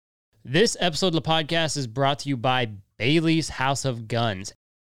This episode of the podcast is brought to you by Bailey's House of Guns.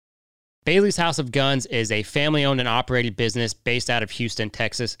 Bailey's House of Guns is a family-owned and operated business based out of Houston,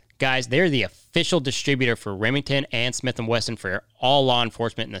 Texas. Guys, they're the official distributor for Remington and Smith & Wesson for all law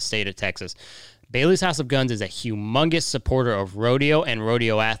enforcement in the state of Texas. Bailey's House of Guns is a humongous supporter of rodeo and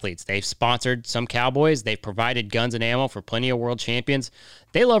rodeo athletes. They've sponsored some cowboys. They've provided guns and ammo for plenty of world champions.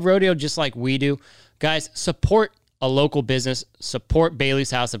 They love rodeo just like we do. Guys, support a local business. Support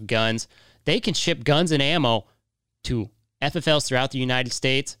Bailey's House of Guns. They can ship guns and ammo to FFLs throughout the United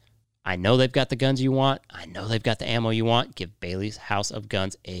States. I know they've got the guns you want. I know they've got the ammo you want. Give Bailey's House of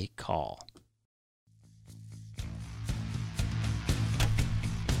Guns a call.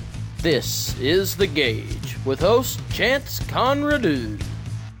 This is The Gauge with host Chance Conradu.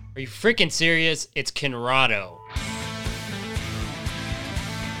 Are you freaking serious? It's Conrado.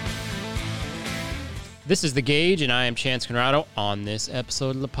 This is The Gauge, and I am Chance Conrado. On this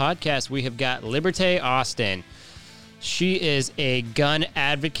episode of the podcast, we have got Liberte Austin. She is a gun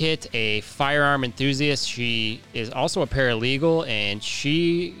advocate, a firearm enthusiast. She is also a paralegal, and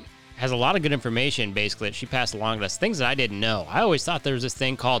she has a lot of good information, basically, that she passed along to us, things that I didn't know. I always thought there was this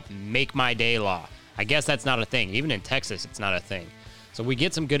thing called Make My Day law. I guess that's not a thing. Even in Texas, it's not a thing. So we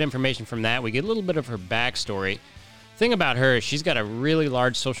get some good information from that. We get a little bit of her backstory. Thing about her is she's got a really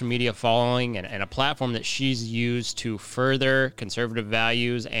large social media following and a platform that she's used to further conservative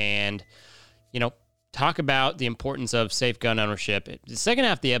values and, you know, talk about the importance of safe gun ownership. The second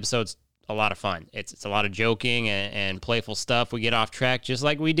half of the episode's a lot of fun. It's a lot of joking and playful stuff. We get off track just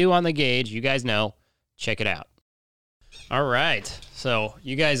like we do on The Gauge. You guys know. Check it out. All right. So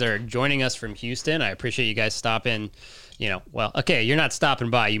you guys are joining us from Houston. I appreciate you guys stopping. Well, okay, you're not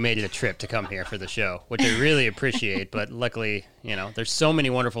stopping by. You made it a trip to come here for the show, which I really appreciate. But luckily, there's so many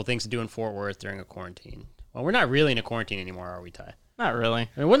wonderful things to do in Fort Worth during a quarantine. Well, we're not really in a quarantine anymore, are we, Ty? Not really.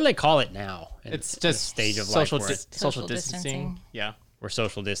 I mean, what do they call it now? It's just stage of social life. Social distancing. Yeah. We're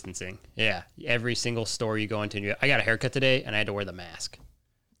social distancing. Yeah. Every single store you go into. I got a haircut today, and I had to wear the mask.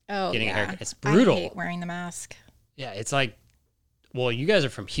 Oh, Getting a haircut. It's brutal. I hate wearing the mask. Yeah, it's like, well, you guys are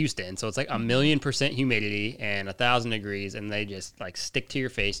from Houston, so it's like 1,000,000% humidity and 1,000 degrees, and they just like stick to your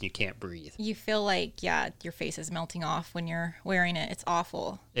face and you can't breathe. You feel like, your face is melting off when you're wearing it. It's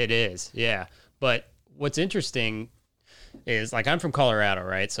awful. It is, yeah. But what's interesting is, like, I'm from Colorado,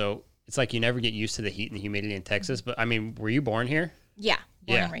 right? So it's like you never get used to the heat and the humidity in Texas. But I mean, were you born here? Yeah,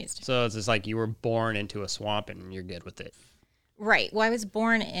 born and raised. So it's just like you were born into a swamp and you're good with it. Right. Well, I was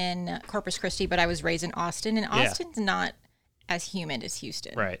born in Corpus Christi, but I was raised in Austin, and Austin's not as humid as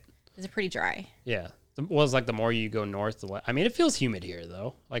Houston. Right. It's pretty dry. Yeah. Well, it's like the more you go north, the less. I mean, it feels humid here,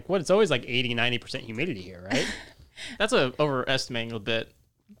 though. Like, it's always like 80, 90% humidity here, right? That's overestimating a bit.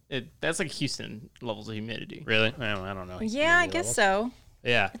 That's like Houston levels of humidity. Really? I don't know. Yeah, I guess so.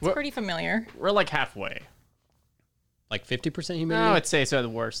 Yeah. It's pretty familiar. We're like halfway. Like 50% humidity? No, I'd say so at the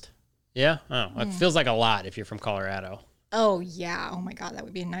worst. Yeah? Oh, it feels like a lot if you're from Colorado. Oh, yeah. Oh, my God. That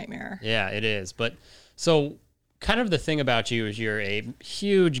would be a nightmare. Yeah, it is. But so kind of the thing about you is you're a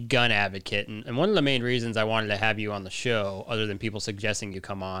huge gun advocate. And one of the main reasons I wanted to have you on the show, other than people suggesting you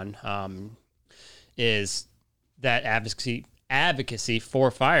come on, is that advocacy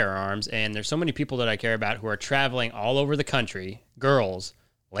for firearms. And there's so many people that I care about who are traveling all over the country, girls,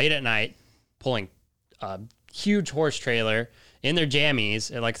 late at night, pulling a huge horse trailer in their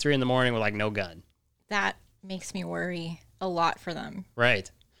jammies at like 3 a.m. with like no gun. That makes me worry a lot for them. Right.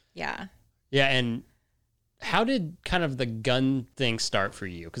 Yeah. Yeah, and how did kind of the gun thing start for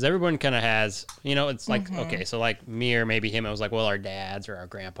you? Because everyone kind of has, it's like, okay, so like me or maybe him, it was like, well, our dads or our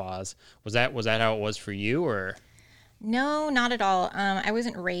grandpas. Was that how it was for you, or? No, not at all. I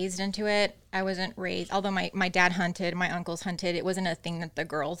wasn't raised into it. I wasn't raised, although my dad hunted, my uncles hunted. It wasn't a thing that the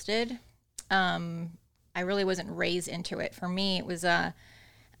girls did. I really wasn't raised into it. For me, it was, I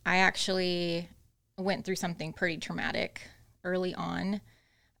actually went through something pretty traumatic early on.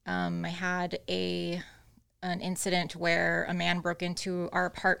 I had an incident where a man broke into our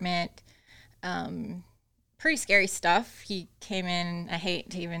apartment. Pretty scary stuff. He came in, I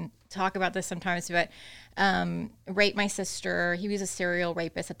hate to even talk about this sometimes, but raped my sister. He was a serial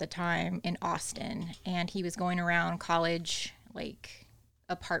rapist at the time in Austin, and he was going around college, like,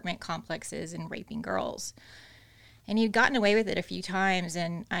 apartment complexes and raping girls. And he'd gotten away with it a few times,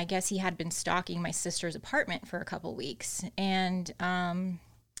 and I guess he had been stalking my sister's apartment for a couple weeks. And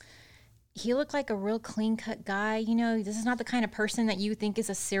he looked like a real clean-cut guy. This is not the kind of person that you think is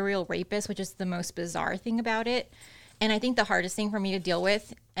a serial rapist, which is the most bizarre thing about it. And I think the hardest thing for me to deal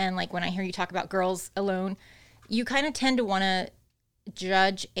with, and like when I hear you talk about girls alone, you kind of tend to want to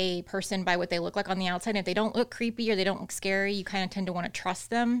judge a person by what they look like on the outside. And if they don't look creepy or they don't look scary, you kind of tend to want to trust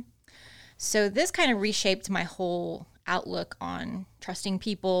them. So this kind of reshaped my whole outlook on trusting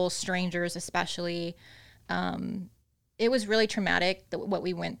people, strangers especially. It was really traumatic, what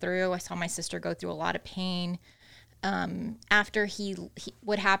we went through. I saw my sister go through a lot of pain. After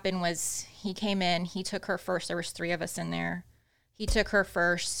what happened was he came in, he took her first. There was 3 of us in there. He took her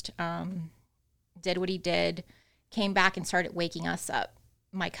first, did what he did, came back and started waking us up,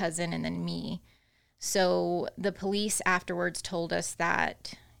 my cousin and then me. So the police afterwards told us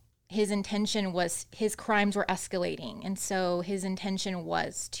that his intention was, his crimes were escalating. And so his intention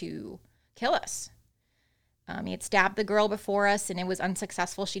was to kill us. He had stabbed the girl before us and it was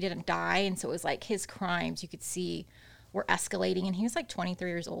unsuccessful. She didn't die. And so it was like his crimes, you could see, were escalating. And he was like 23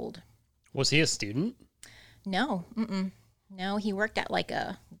 years old. Was he a student? No. No, he worked at like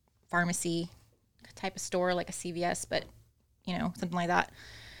a pharmacy type of store, like a CVS, but, you know, something like that.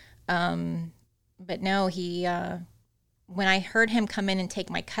 But no, he, when I heard him come in and take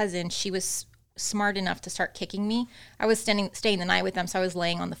my cousin, she was smart enough to start kicking me. I was staying the night with them, so I was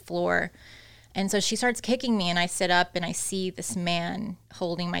laying on the floor. And so she starts kicking me, and I sit up, and I see this man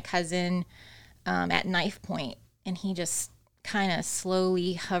holding my cousin at knife point, and he just kind of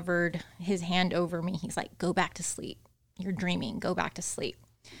slowly hovered his hand over me. He's like, "Go back to sleep. You're dreaming. Go back to sleep."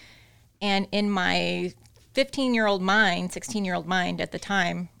 And in my 15-year-old mind, 16-year-old mind at the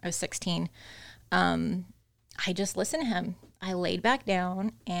time, I was 16, I just listened to him. I laid back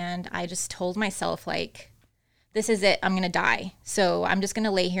down, and I just told myself, like, this is it. I'm going to die. So I'm just going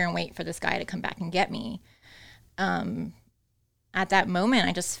to lay here and wait for this guy to come back and get me. At that moment,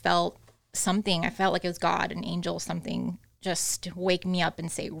 I just felt something. I felt like it was God, an angel, something just wake me up and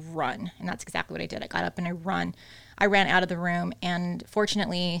say, run. And that's exactly what I did. I got up and I ran out of the room. And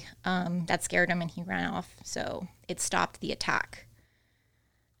fortunately, that scared him and he ran off. So it stopped the attack.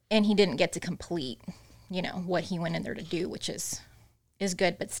 And he didn't get to complete, you know, what he went in there to do, which is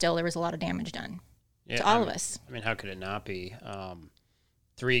good. But still, there was a lot of damage done. To all of us. I mean, how could it not be?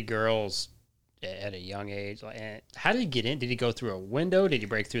 3 girls at a young age. How did he get in? Did he go through a window? Did he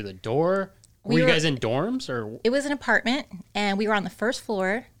break through the door? Were you guys in dorms? Or it was an apartment, and we were on the first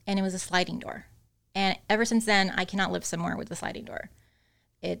floor, and it was a sliding door. And ever since then, I cannot live somewhere with a sliding door.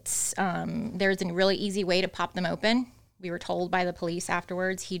 It's there's a really easy way to pop them open. We were told by the police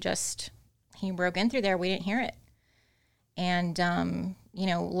afterwards. He broke in through there. We didn't hear it. And, you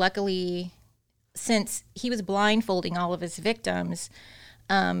know, luckily, since he was blindfolding all of his victims,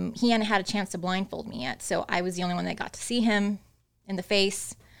 he hadn't had a chance to blindfold me yet. So I was the only one that got to see him in the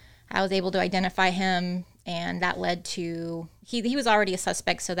face. I was able to identify him, and that led to, he was already a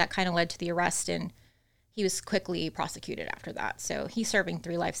suspect, so that kind of led to the arrest, and he was quickly prosecuted after that. So he's serving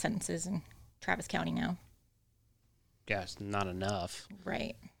 3 life sentences in Travis County now. Gosh, not enough.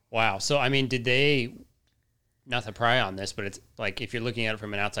 Right. Wow. So, I mean, did they... Not to pry on this, but it's like if you're looking at it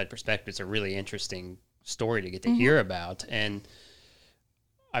from an outside perspective, it's a really interesting story to get to hear about. And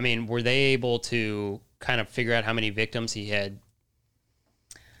I mean, were they able to kind of figure out how many victims he had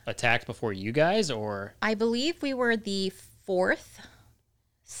attacked before you guys, or? I believe we were the fourth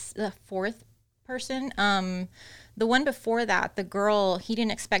person. The one before that, the girl, he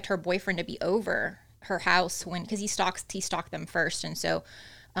didn't expect her boyfriend to be over her house because he stalked them first, and so.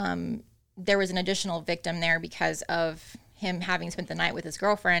 There was an additional victim there because of him having spent the night with his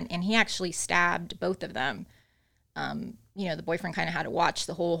girlfriend, and he actually stabbed both of them. You know, the boyfriend kind of had to watch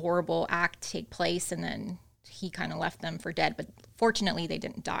the whole horrible act take place, and then he kind of left them for dead. But fortunately, they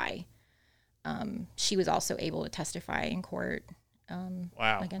didn't die. She was also able to testify in court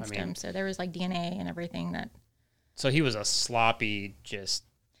against him. So there was like DNA and everything that. So he was a sloppy, just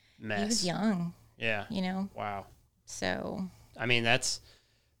mess. He was young. Yeah. You know. Wow. So. I mean, that's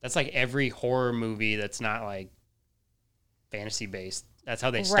like every horror movie that's not like fantasy based. That's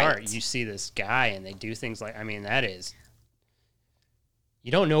how they start. Right. You see this guy and they do things like, I mean, that is,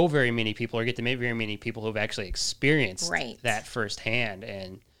 you don't know very many people or get to meet very many people who've actually experienced that firsthand.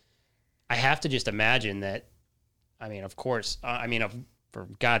 And I have to just imagine that, I mean, of course, for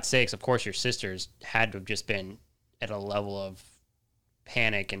God's sakes, of course, your sisters had to have just been at a level of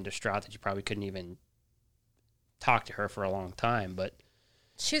panic and distraught that you probably couldn't even talk to her for a long time, but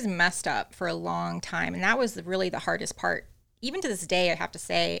she was messed up for a long time, and that was really the hardest part. Even to this day, I have to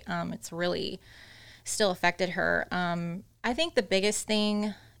say, it's really still affected her. I think the biggest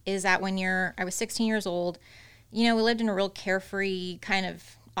thing is that I was 16 years old, you know, we lived in a real carefree kind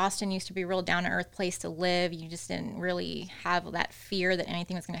of, Austin used to be a real down-to-earth place to live. You just didn't really have that fear that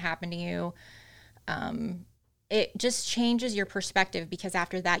anything was going to happen to you. It just changes your perspective because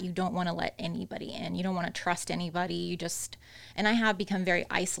after that, you don't want to let anybody in. You don't want to trust anybody. And I have become very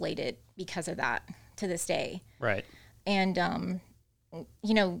isolated because of that to this day. Right. And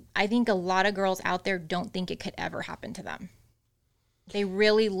I think a lot of girls out there don't think it could ever happen to them. They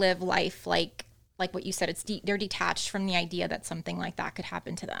really live life like what you said. They're detached from the idea that something like that could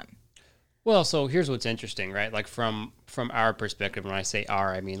happen to them. Well, so here's what's interesting, right? Like from our perspective, when I say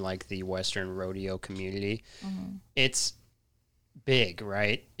our, I mean like the Western rodeo community. Mm-hmm. It's big,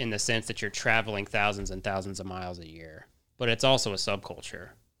 right? In the sense that you're traveling thousands and thousands of miles a year, but it's also a subculture.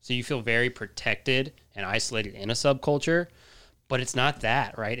 So you feel very protected and isolated in a subculture, but it's not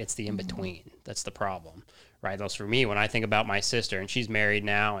that, right? It's the in-between. That's the problem, right? Those for me, when I think about my sister, and she's married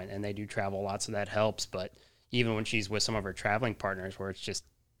now and they do travel lots, so that helps. But even when she's with some of her traveling partners where it's just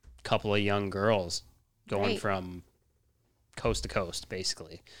couple of young girls going from coast to coast,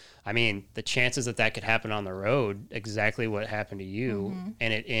 basically. I mean, the chances that could happen on the road, exactly what happened to you,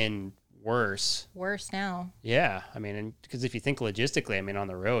 and it end worse. Worse now. Yeah. I mean, because if you think logistically, I mean, on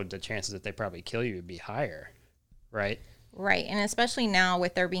the road, the chances that they probably kill you would be higher, right? Right. And especially now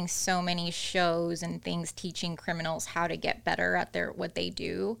with there being so many shows and things teaching criminals how to get better at what they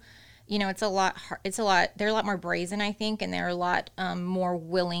do. It's a lot. They're a lot more brazen, I think, and they're a lot more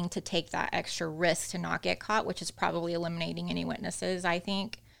willing to take that extra risk to not get caught, which is probably eliminating any witnesses, I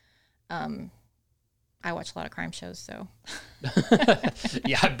think. I watch a lot of crime shows, so.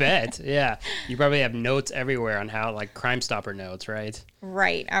 Yeah, I bet. Yeah. You probably have notes everywhere on how, like, Crime Stopper notes, right?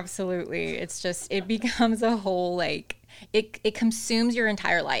 Right. Absolutely. It's just, it becomes a whole, like, it consumes your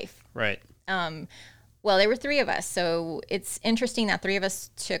entire life. Right. Well, there were three of us, so it's interesting that three of us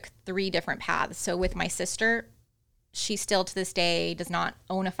took three different paths. So with my sister, she still to this day does not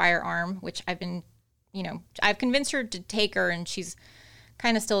own a firearm, which I've convinced her to take her, and she's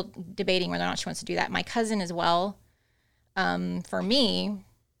kind of still debating whether or not she wants to do that. My cousin as well. For me,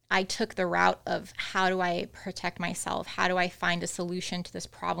 I took the route of how do I protect myself? How do I find a solution to this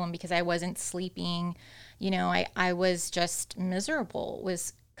problem? Because I wasn't sleeping. I was just miserable. It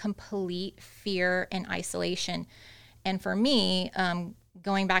was complete fear and isolation. And for me,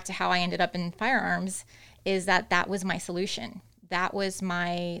 going back to how I ended up in firearms, is that was my solution. That was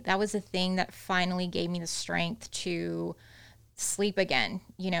the thing that finally gave me the strength to sleep again,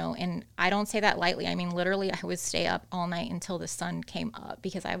 and I don't say that lightly. I mean, literally, I would stay up all night until the sun came up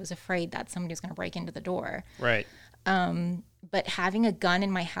because I was afraid that somebody was going to break into the door. Right. But having a gun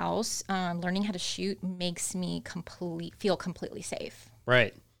in my house, learning how to shoot makes me feel completely safe.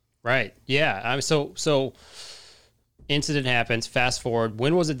 Right. Right. Yeah. So incident happens. Fast forward.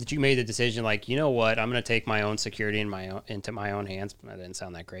 When was it that you made the decision? Like, you know what? I'm going to take my own security into my own hands. That didn't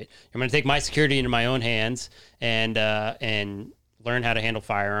sound that great. I'm going to take my security into my own hands and learn how to handle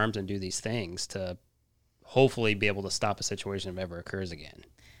firearms and do these things to hopefully be able to stop a situation if it ever occurs again.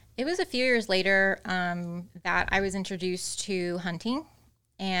 It was a few years later that I was introduced to hunting,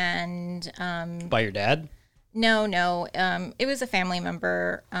 and by your dad. No. It was a family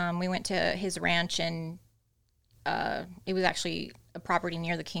member. We went to his ranch, and it was actually a property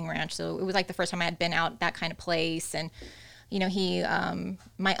near the King Ranch. So it was like the first time I had been out that kind of place. And,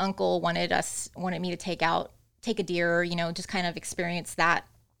 my uncle wanted me to take a deer, just kind of experience that,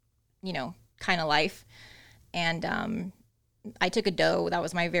 kind of life. And I took a doe. That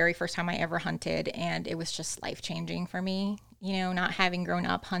was my very first time I ever hunted. And it was just life-changing for me. Not having grown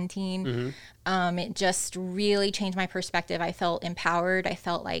up hunting, it just really changed my perspective. I felt empowered. I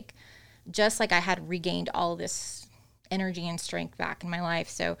felt just like I had regained all this energy and strength back in my life.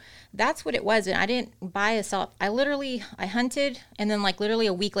 So that's what it was. And I didn't buy I hunted, and then literally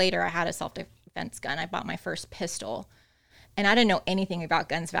a week later, I had a self-defense gun. I bought my first pistol, and I didn't know anything about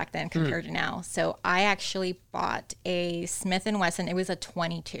guns back then compared to now. So I actually bought a Smith & Wesson. It was a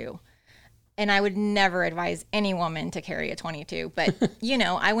 22. And I would never advise any woman to carry a 22. But,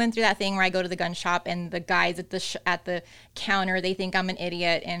 I went through that thing where I go to the gun shop and the guys at the counter, they think I'm an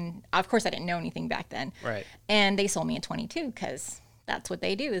idiot. And, of course, I didn't know anything back then. Right. And they sold me a 22 because that's what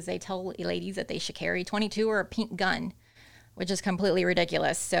they do is they tell ladies that they should carry 22 or a pink gun, which is completely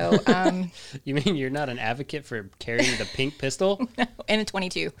ridiculous. So, you mean you're not an advocate for carrying the pink pistol? No, and a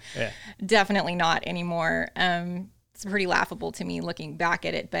 22. Yeah. Definitely not anymore. It's pretty laughable to me looking back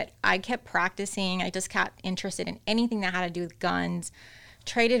at it, but I kept practicing. I just got interested in anything that had to do with guns.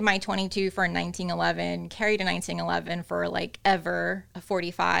 Traded my 22 for a 1911, carried a 1911 for ever a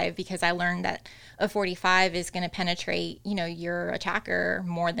 45 because I learned that a 45 is going to penetrate, your attacker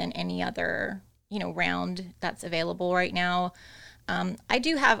more than any other, round that's available right now. I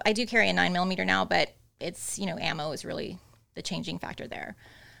do carry a 9mm now, but it's, ammo is really the changing factor there.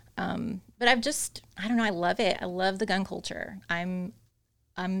 But I don't know. I love it. I love the gun culture. I'm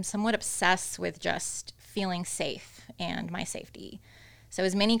somewhat obsessed with just feeling safe and my safety. So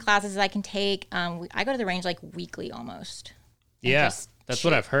as many classes as I can take. I go to the range weekly almost. and Yeah, just that's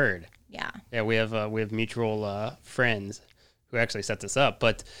what I've heard. Yeah. Yeah, we have mutual friends who actually set this up.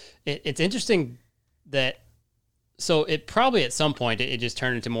 But it's interesting that, so it probably at some point it just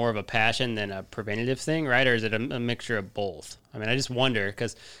turned into more of a passion than a preventative thing, right? Or is it a mixture of both? I mean, I just wonder,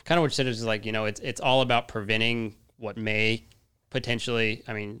 because kind of what you said is like, it's all about preventing what may potentially,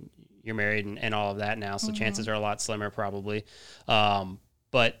 I mean, you're married and all of that now, so chances are a lot slimmer probably.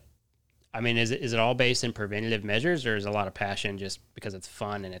 But I mean, is it all based in preventative measures, or is a lot of passion just because it's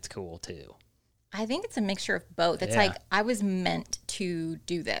fun and it's cool too? I think it's a mixture of both. It's like I was meant to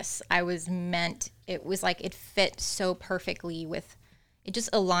do this. It was like it fit so perfectly it just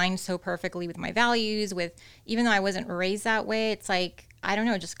aligned so perfectly with my values, even though I wasn't raised that way, it's like, I don't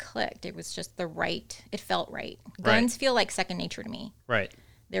know, it just clicked. It was just it felt right. Guns feel like second nature to me. Right.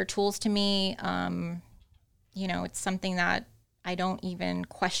 They're tools to me. It's something that I don't even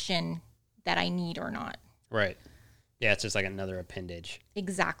question that I need or not. Right. Yeah, it's just like another appendage.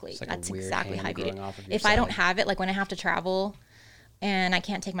 Exactly. Like that's a weird exactly how I view it. If side. I don't have it, like when I have to travel and I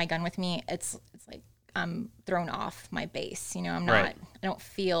can't take my gun with me, it's like I'm thrown off my base. I'm not, I don't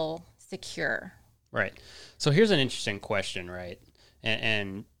feel secure. Right. So here's an interesting question, right?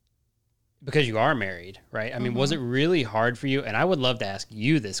 And because you are married, right? I mean, was it really hard for you? And I would love to ask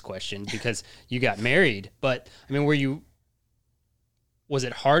you this question because you got married, but I mean, was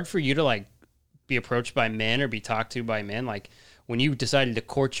it hard for you to like be approached by men or be talked to by men? Like when you decided to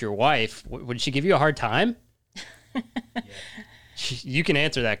court your wife, would she give you a hard time? You can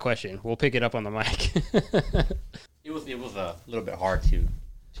answer that question. We'll pick it up on the mic. It was a little bit hard to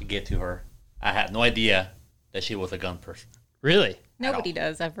get to her. I had no idea that she was a gun person. Really? Nobody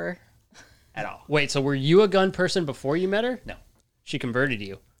does ever. At all. Wait, so were you a gun person before you met her? No. She converted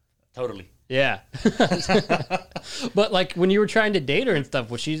you. Totally. Yeah. But like when you were trying to date her and stuff,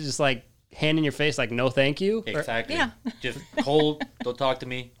 was she just like hand in your face like, no, thank you? Exactly. Yeah. Just cold, don't talk to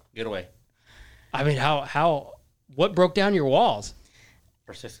me, get away. I mean, what broke down your walls?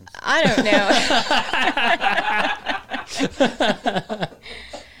 Persistence. I don't know.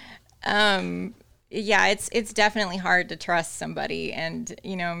 Yeah, it's definitely hard to trust somebody, and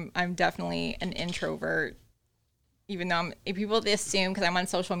I'm definitely an introvert. Even though if people assume because I'm on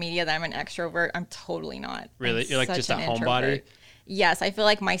social media that I'm an extrovert, I'm totally not. Really, you're like just a homebody. Yes, I feel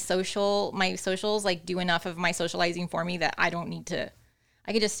like my socials like do enough of my socializing for me that I don't need to.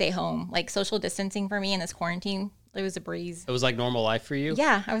 I could just stay home. Like social distancing for me in this quarantine, it was a breeze. It was like normal life for you?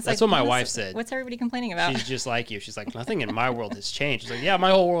 Yeah. I was That's what my wife said. What's everybody complaining about? She's just like you. She's like, nothing in my world has changed. She's like, yeah, my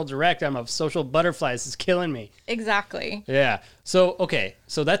whole world's wrecked. I'm a social butterfly. This is killing me. Exactly. Yeah. So, okay.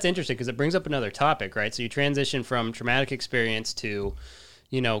 So that's interesting because it brings up another topic, right? So you transition from traumatic experience to,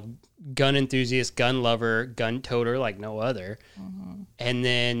 gun enthusiast, gun lover, gun toter like no other. Mm-hmm. And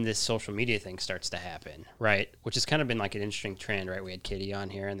then this social media thing starts to happen, right? Which has kind of been like an interesting trend, right? We had Kitty on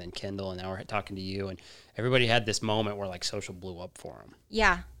here and then Kendall, and now we're talking to you. And everybody had this moment where like social blew up for them.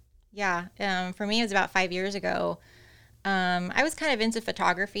 Yeah. Yeah. For me, it was about 5 years ago. I was kind of into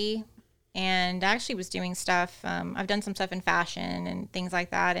photography and actually was doing stuff. I've done some stuff in fashion and things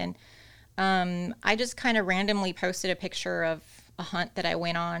like that. And I just kind of randomly posted a picture of a hunt that I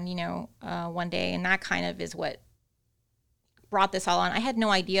went on, one day. And that kind of is what brought this all on. I had no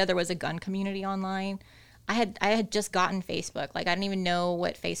idea there was a gun community online. I had just gotten Facebook. Like, I didn't even know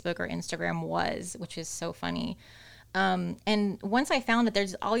what Facebook or Instagram was, which is so funny. And once I found that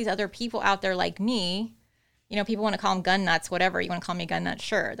there's all these other people out there like me, people want to call them gun nuts, whatever. You want to call me gun nut?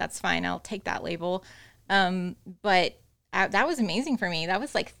 Sure, that's fine. I'll take that label. But that was amazing for me. That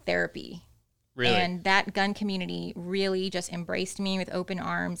was like therapy. Really? And that gun community really just embraced me with open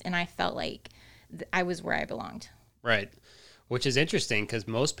arms, and I felt like I was where I belonged. Right. Which is interesting because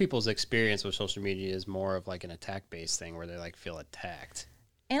most people's experience with social media is more of like an attack-based thing where they like feel attacked.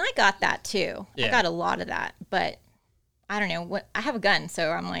 And I got that too. Yeah. I got a lot of that, but I don't know. I have a gun, so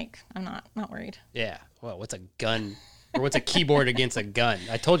I'm like, I'm not worried. Yeah. Well, what's a gun or what's a keyboard against a gun?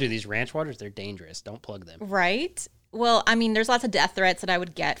 I told you these ranch waters, they're dangerous. Don't plug them. Right. Well, I mean, there's lots of death threats that I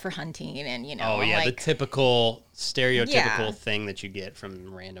would get for hunting and, Oh, yeah, the typical stereotypical thing that you get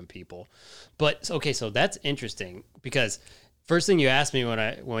from random people. But, okay, so that's interesting because first thing you asked me when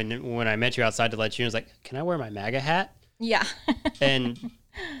I met you outside to let you in was like, can I wear my MAGA hat? Yeah. And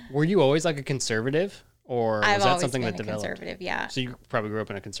were you always like a conservative? Or was that something that developed? Conservative, yeah. So you probably grew up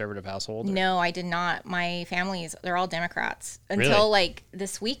in a conservative household? Or? No, I did not. My family's, they're all Democrats. Until like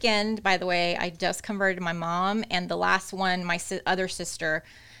this weekend, by the way, I just converted my mom and the last one, my other sister.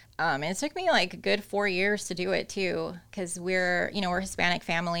 And it took me like a good 4 years to do it too. Cause we're a Hispanic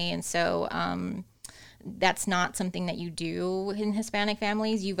family. And so that's not something that you do in Hispanic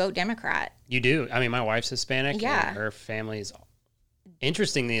families. You vote Democrat. You do. I mean, my wife's Hispanic. Yeah. And her family's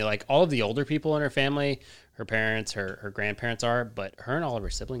interestingly, like all of the older people in her family, her parents, her grandparents are, but her and all of her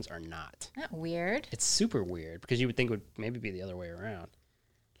siblings are not. Isn't that weird? It's super weird because you would think it would maybe be the other way around.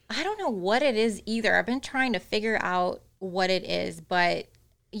 I don't know what it is either. I've been trying to figure out what it is, but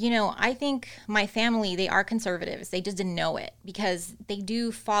I think my family, they are conservatives. They just didn't know it because they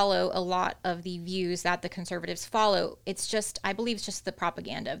do follow a lot of the views that the conservatives follow. It's just, I believe it's just the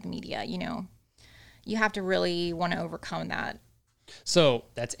propaganda of the media, You have to really want to overcome that. So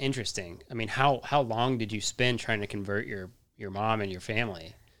that's interesting. I mean, how long did you spend trying to convert your mom and your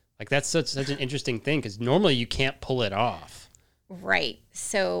family? Like that's such an interesting thing because normally you can't pull it off. Right.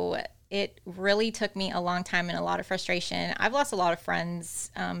 So it really took me a long time and a lot of frustration. I've lost a lot of friends,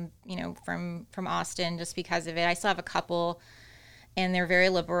 from Austin just because of it. I still have a couple, and they're very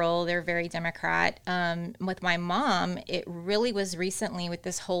liberal. They're very Democrat. With my mom, it really was recently with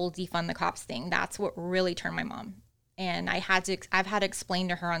this whole defund the cops thing. That's what really turned my mom. And I've had to explain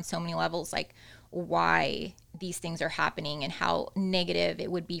to her on so many levels, like why these things are happening and how negative it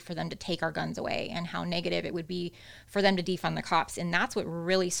would be for them to take our guns away and how negative it would be for them to defund the cops. And that's what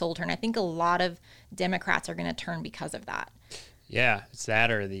really sold her. And I think a lot of Democrats are going to turn because of that. Yeah, it's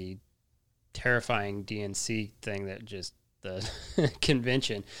that or the terrifying DNC thing that just the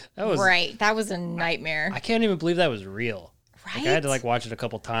convention. That was right. That was a nightmare. I can't even believe that was real. Right. Like I had to watch it a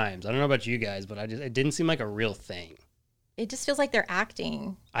couple times. I don't know about you guys, but it didn't seem like a real thing. It just feels like they're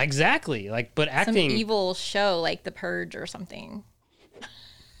acting. Exactly. But acting. Some evil show like The Purge or something.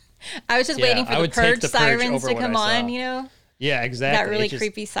 I was just waiting for the Purge sirens to come on, Yeah, exactly. That really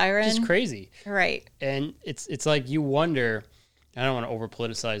creepy siren. It's crazy. Right. And it's like you wonder, I don't want to over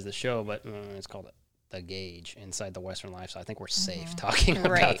politicize the show, but it's called The Gauge inside the Western Lifestyle. I think we're safe talking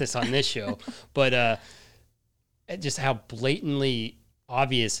about this on this show. But just how blatantly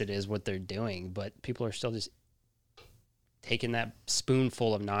obvious it is what they're doing, but people are still just taking that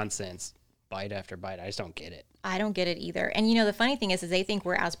spoonful of nonsense bite after bite. I just don't get it. I don't get it either. And the funny thing is they think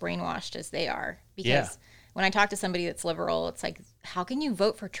we're as brainwashed as they are. Because when I talk to somebody that's liberal, it's like, how can you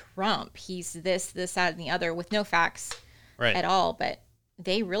vote for Trump? He's this, that, and the other with no facts at all. But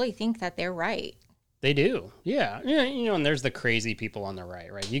they really think that they're right. They do. Yeah. And there's the crazy people on the right?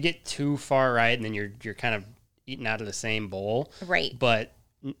 You get too far right and then you're kind of eating out of the same bowl. Right. But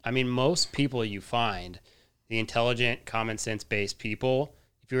I mean, most people you find, the intelligent, common sense based people,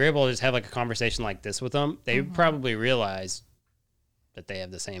 if you're able to just have a conversation like this with them, they probably realize that they have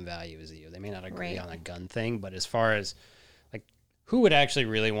the same value as you. They may not agree on a gun thing, but as far as who would actually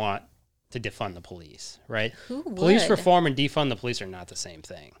really want to defund the police, right? Who would? Police reform and defund the police are not the same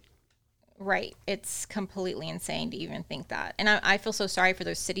thing. Right. It's completely insane to even think that. And I feel so sorry for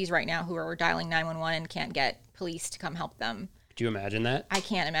those cities right now who are dialing 911 and can't get police to come help them. Could you imagine that? I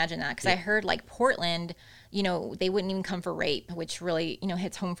can't imagine that because I heard Portland, they wouldn't even come for rape, which really,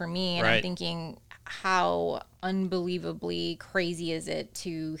 hits home for me. And I'm thinking, how unbelievably crazy is it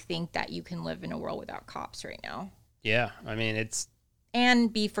to think that you can live in a world without cops right now? Yeah. I mean,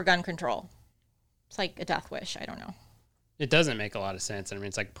 and be for gun control. It's like a death wish. I don't know. It doesn't make a lot of sense. I mean,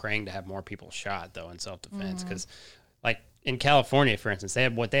 it's like praying to have more people shot, though, in self-defense. Because, in California, for instance, they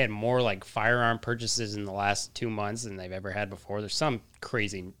had more, firearm purchases in the last 2 months than they've ever had before. There's some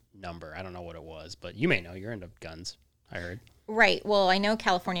crazy number. I don't know what it was, but you may know. You're into guns, I heard. Right. Well, I know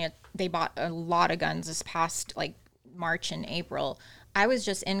California, they bought a lot of guns this past, March and April. I was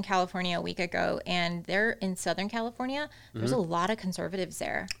just in California a week ago, and they're in Southern California. There's a lot of conservatives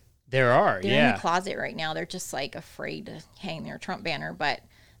there. There are, They're in the closet right now. They're just afraid to hang their Trump banner, but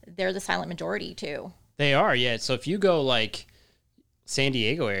they're the silent majority too. They are, yeah. So if you go San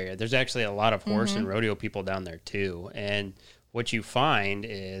Diego area, there's actually a lot of horse and rodeo people down there too. And what you find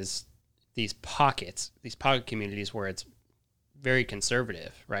is these pocket communities where it's very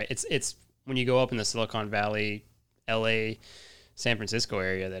conservative, right? It's when you go up in the Silicon Valley, LA, San Francisco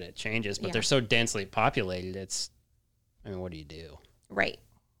area that it changes, but they're so densely populated. What do you do? Right.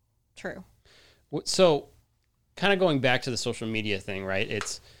 True. So kind of going back to the social media thing,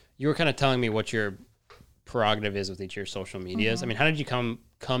 right? You were kind of telling me what your prerogative is with each of your social medias. I mean, how did you come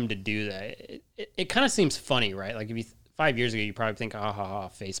to do that? It kind of seems funny, right? If you 5 years ago, you probably think,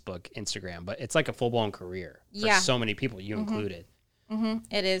 Facebook, Instagram, but it's like a full-blown career for so many people, you included.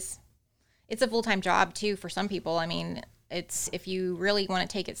 It is. It's a full-time job too for some people. I mean, if you really want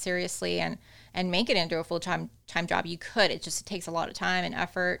to take it seriously and make it into a full-time job, you could. It takes a lot of time and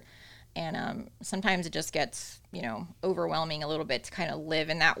effort. And sometimes it just gets, overwhelming a little bit to kind of live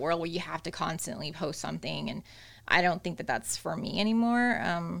in that world where you have to constantly post something. And I don't think that that's for me anymore.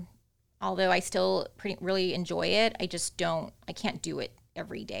 Although I still really enjoy it, I can't do it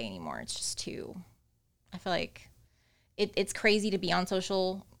every day anymore. It's just I feel like it's crazy to be on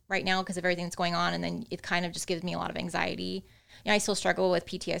social right now because of everything that's going on. And then it kind of just gives me a lot of anxiety. I still struggle with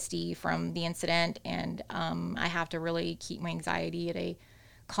PTSD from the incident, and I have to really keep my anxiety at a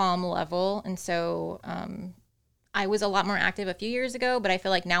calm level. And so I was a lot more active a few years ago, but I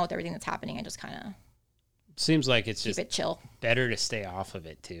feel like now with everything that's happening, I just kind of seems like it's keep just it chill. better to stay off of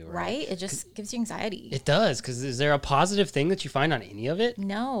it too, Right? It just gives you anxiety. It does, because is there a positive thing that you find on any of it?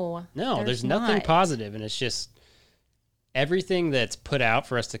 No, there's nothing not. positive, and it's just everything that's put out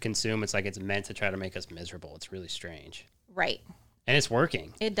for us to consume. It's like it's meant to try to make us miserable. It's really strange, Right. and it's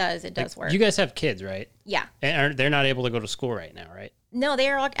working. It does work. You guys have kids, right? Yeah. And they're not able to go to school right now, right? No, they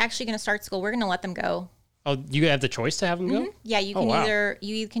are actually going to start school. We're going to let them go. Oh, you have the choice to have them go? Yeah, you Oh, can wow.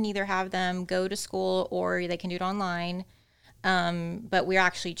 you can either have them go to school or they can do it online. But we're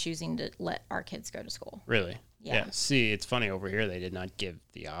actually choosing to let our kids go to school. Really? Yeah. See, it's funny over here they did not give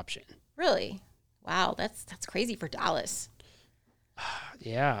the option. Really? Wow, that's crazy for Dallas.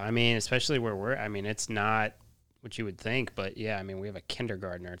 Yeah, I mean, especially where it's not what you would think, but yeah, I mean, we have a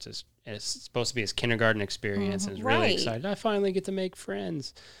kindergartner. It's supposed to be his kindergarten experience, and it's really Right. excited. I finally get to make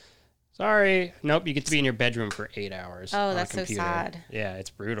friends. Sorry. Nope, you get to be in your bedroom for 8 hours. Oh, on a that's so computer. sad. Yeah, it's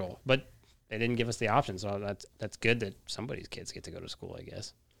brutal. But they didn't give us the option, so that's good that somebody's kids get to go to school, I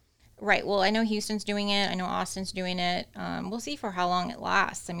guess. Right. Well, I know Houston's doing it. I know Austin's doing it. We'll see for how long it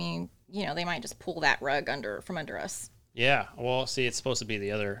lasts. I mean, they might just pull that rug from under us. Yeah, well, see, it's supposed to be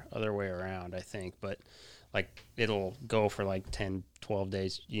the other way around, I think, but like it'll go for like 10, 12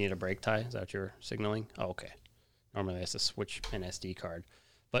 days. You need a brake tie? Is that what you're signaling? Oh, okay. Normally that's to switch an SD card.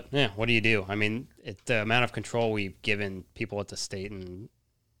 But yeah, what do you do? I mean, the amount of control we've given people at the state and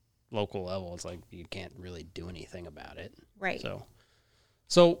local level, it's like you can't really do anything about it. Right.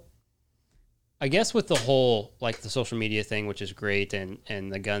 So I guess with the whole, like the social media thing, which is great, and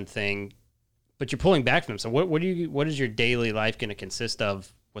the gun thing, but you're pulling back from them. So what is your daily life going to consist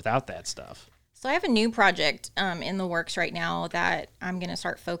of without that stuff? So I have a new project in the works right now that I'm going to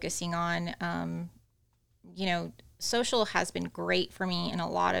start focusing on. Social has been great for me in a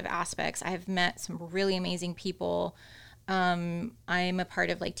lot of aspects. I have met some really amazing people. I'm a part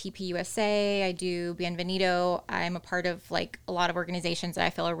of like TP USA. I do Bienvenido. I'm a part of like a lot of organizations that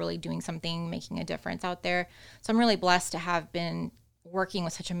I feel are really doing something, making a difference out there. So I'm really blessed to have been working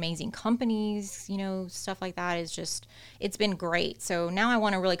with such amazing companies, stuff like that it's been great. So now I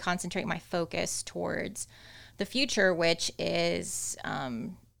want to really concentrate my focus towards the future, which is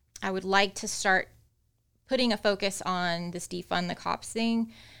I would like to start putting a focus on this defund the cops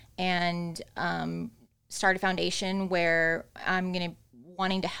thing and start a foundation where I'm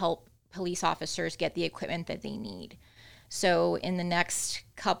wanting to help police officers get the equipment that they need. So in the next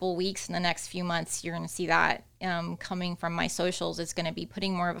couple weeks, in the next few months, you're going to see that coming from my socials. It's going to be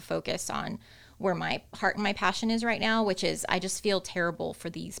putting more of a focus on where my heart and my passion is right now, which is I just feel terrible for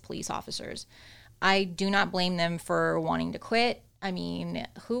these police officers. I do not blame them for wanting to quit. I mean,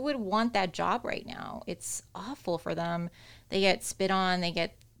 who would want that job right now? It's awful for them. They get spit on, they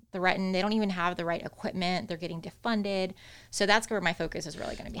get threatened. They don't even have the right equipment. They're getting defunded. So that's where my focus is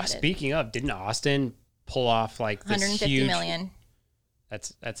really going to be headed. Speaking of, didn't Austin pull off like this 150 huge million.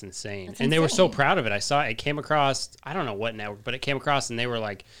 That's insane. That's and they were so insane. proud of it. I saw it came across, I don't know what network, but it came across and they were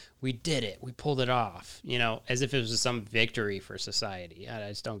like, we did it. We pulled it off, as if it was some victory for society. I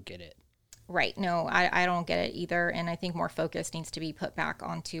just don't get it. Right. No, I don't get it either. And I think more focus needs to be put back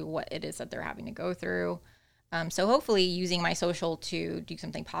onto what it is that they're having to go through. So hopefully using my social to do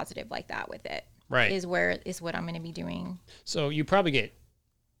something positive like that with it is what I'm going to be doing. So you probably get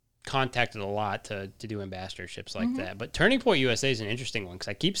contacted a lot to do ambassadorships like that. But Turning Point USA is an interesting one because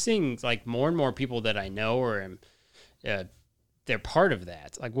I keep seeing like more and more people that I know or they're part of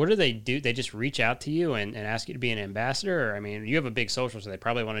that. Like, what do? They just reach out to you and ask you to be an ambassador? Or, I mean, you have a big social, so they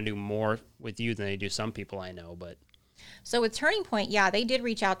probably want to do more with you than they do some people I know. But so with Turning Point, yeah, they did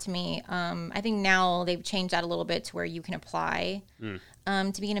reach out to me. I think now they've changed that a little bit to where you can apply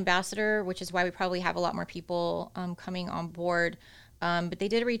to be an ambassador, which is why we probably have a lot more people coming on board. But they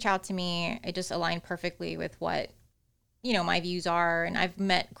did reach out to me. It just aligned perfectly with what, my views are. And I've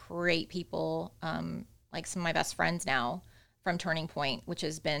met great people, like some of my best friends now from Turning Point, which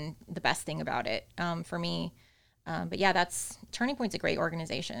has been the best thing about it for me. But yeah, Turning Point's a great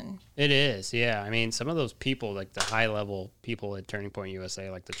organization. it is, yeah. I mean, some of those people, like the high-level people at Turning Point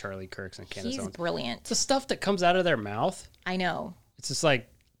USA, like the Charlie Kirks and Candace He's Owens, brilliant. the stuff that comes out of their mouth, I know. it's just like,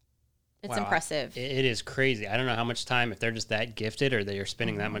 It's wow, impressive. It is crazy. I don't know how much time, if they're just that gifted or they're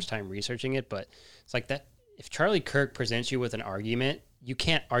spending that much time researching it, but it's like that. If Charlie Kirk presents you with an argument, you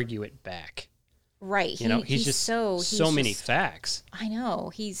can't argue it back. Right. He's just so many facts. I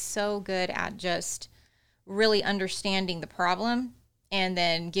know. He's so good at just really understanding the problem and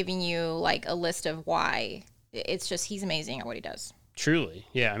then giving you like a list of why. It's just, he's amazing at what he does. Truly.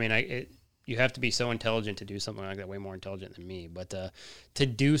 Yeah. I mean, you have to be so intelligent to do something like that, way more intelligent than me. But to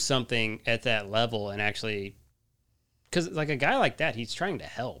do something at that level and actually, because like a guy like that, he's trying to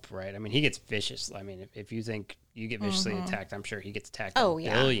help, right? I mean, he gets vicious. I mean, if you think you get viciously attacked, I'm sure he gets attacked a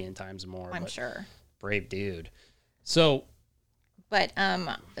billion times more. I'm sure. Brave dude. So. But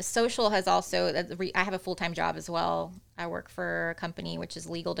social has also, I have a full-time job as well. I work for a company which is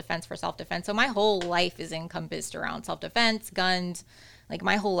legal defense for self-defense. So my whole life is encompassed around self-defense, guns. Like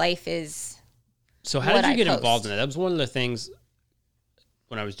my whole life is. So how did you get involved in that? That was one of the things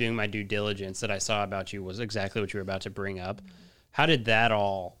when I was doing my due diligence that I saw about you was exactly what you were about to bring up. How did that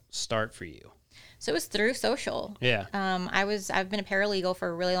all start for you? So it was through social. Yeah. I've been a paralegal for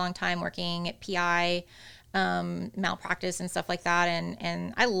a really long time, working at PI, malpractice and stuff like that.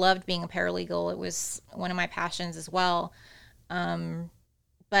 And I loved being a paralegal. It was one of my passions as well.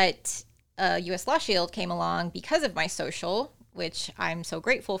 But U.S. Law Shield came along because of my social, which I'm so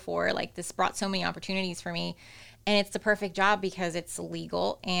grateful for. Like, this brought so many opportunities for me. And it's the perfect job because it's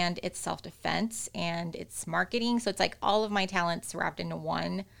legal and it's self-defense and it's marketing. So it's like all of my talents wrapped into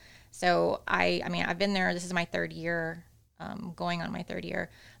one. So I mean, I've been there. This is my third year, going on my third year,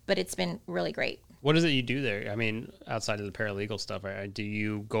 but it's been really great. What is it you do there? I mean, outside of the paralegal stuff, do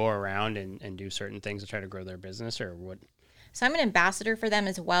you go around and do certain things to try to grow their business, or what? So I'm an ambassador for them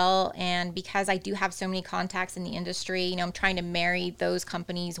as well. And because I do have so many contacts in the industry, you know, I'm trying to marry those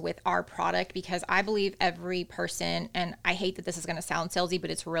companies with our product, because I believe every person, and I hate that this is going to sound salesy, but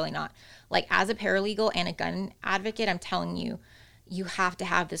it's really not. Like, as a paralegal and a gun advocate, I'm telling you, you have to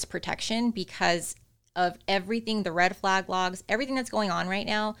have this protection because of everything, the red flag logs, everything that's going on right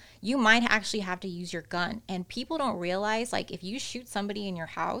now. You might actually have to use your gun. And people don't realize, like, if you shoot somebody in your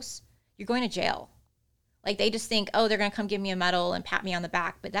house, you're going to jail. Like, they just think, oh, they're going to come give me a medal and pat me on the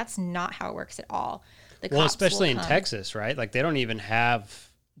back. But that's not how it works at all. Well, especially in Texas, right? Like, they don't even have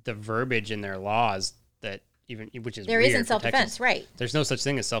the verbiage in their laws that even, which is there weird isn't self-defense, right? There's no such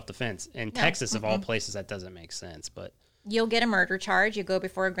thing as self-defense. In Texas, of all places, that doesn't make sense. But you'll get a murder charge. You go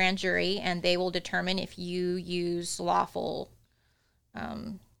before a grand jury, and they will determine if you use lawful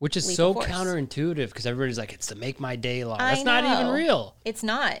which is so force. Counterintuitive, because everybody's like, it's the make my day law. That's not even real. It's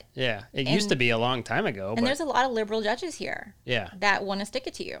not. Yeah. It used to be a long time ago. And there's a lot of liberal judges here that want to stick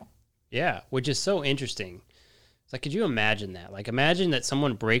it to you. Yeah, which is so interesting. It's like, could you imagine that? Like, imagine that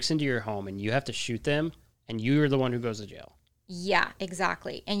someone breaks into your home and you have to shoot them, and you're the one who goes to jail. Yeah,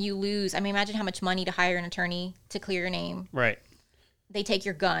 exactly. And you lose. I mean, imagine how much money to hire an attorney to clear your name. Right. They take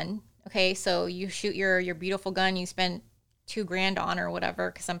your gun. Okay, so you shoot your beautiful gun you spent $2,000 on or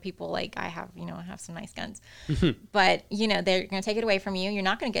whatever, because some people, like I have some nice guns. But, they're going to take it away from you. You're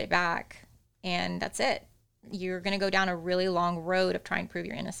not going to get it back. And that's it. You're going to go down a really long road of trying to prove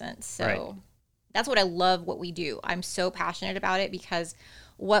your innocence. So that's what I love what we do. I'm so passionate about it because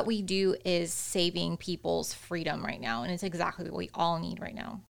what we do is saving people's freedom right now. And it's exactly what we all need right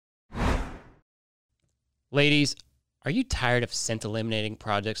now. Ladies, are you tired of scent eliminating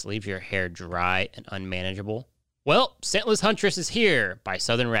projects that leave your hair dry and unmanageable? Well, Scentless Huntress is here by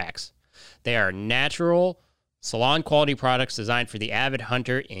Southern Rax. They are natural, salon-quality products designed for the avid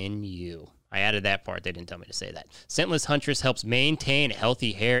hunter in you. I added that part. They didn't tell me to say that. Scentless Huntress helps maintain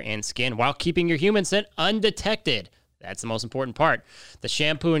healthy hair and skin while keeping your human scent undetected. That's the most important part. The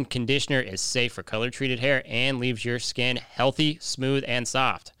shampoo and conditioner is safe for color-treated hair and leaves your skin healthy, smooth, and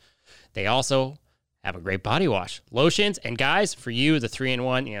soft. They also have a great body wash, lotions, and guys, for you, the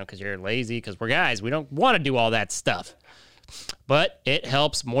 3-in-1, because you're lazy, because we're guys, we don't want to do all that stuff. But it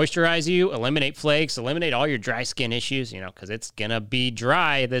helps moisturize you, eliminate flakes, eliminate all your dry skin issues, because it's going to be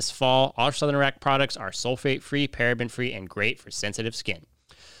dry this fall. All Southern Rack products are sulfate-free, paraben-free, and great for sensitive skin.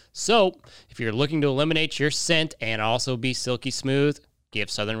 So, if you're looking to eliminate your scent and also be silky smooth,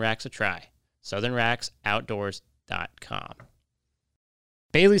 give Southern Rax a try. SouthernRaxOutdoors.com.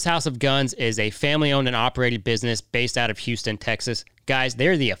 Bailey's House of Guns is a family-owned and operated business based out of Houston, Texas. Guys,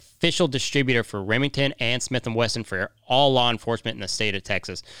 they're the official distributor for Remington and Smith & Wesson for all law enforcement in the state of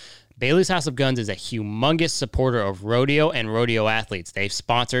Texas. Bailey's House of Guns is a humongous supporter of rodeo and rodeo athletes. They've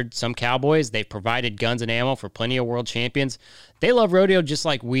sponsored some cowboys. They've provided guns and ammo for plenty of world champions. They love rodeo just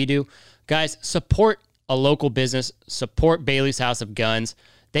like we do. Guys, support a local business. Support Bailey's House of Guns.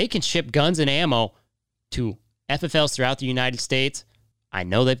 They can ship guns and ammo to FFLs throughout the United States. I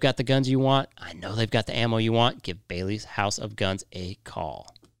know they've got the guns you want. I know they've got the ammo you want. Give Bailey's House of Guns a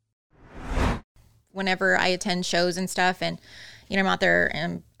call. Whenever I attend shows and stuff, and I'm out there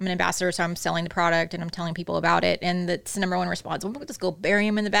and I'm an ambassador, so I'm selling the product and I'm telling people about it. And that's the number one response. Well, let's go bury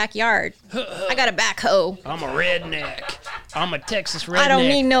him in the backyard. I got a backhoe. I'm a redneck. I'm a Texas redneck. I don't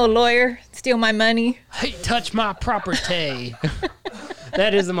need no lawyer. Steal my money. Hey, touch my property.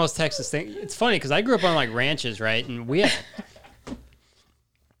 That is the most Texas thing. It's funny because I grew up on like ranches, right? And we had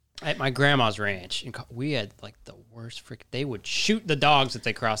at my grandma's ranch, and we had like the worst they would shoot the dogs if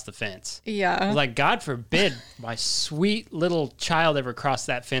they crossed the fence. Yeah. It was like, God forbid my sweet little child ever crossed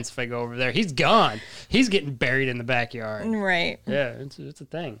that fence if I go over there. He's gone. He's getting buried in the backyard. Right. Yeah, it's a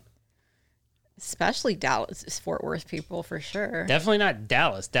thing. Especially Dallas, Fort Worth people for sure. Definitely not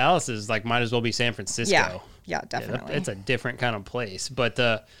Dallas. Dallas is like might as well be San Francisco. Yeah, definitely. It's a different kind of place. But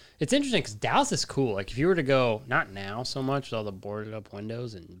it's interesting because Dallas is cool. Like if you were to go, not now so much with all the boarded up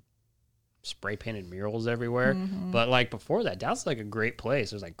windows and spray painted murals everywhere, but like before that, Dallas is like a great place.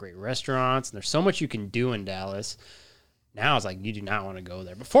 There's like great restaurants and there's so much you can do in Dallas. Now it's like you do not want to go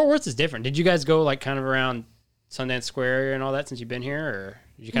there. But Fort Worth is different. Did you guys go like kind of around Sundance Square area and all that since you've been here, or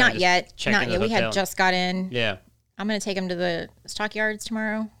did you kind Not of yet. check Not into yet. the We had hotel? just got in. Yeah. I'm gonna take him to the stockyards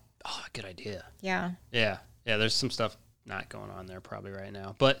tomorrow. Oh, good idea. Yeah. Yeah. There's some stuff not going on there probably right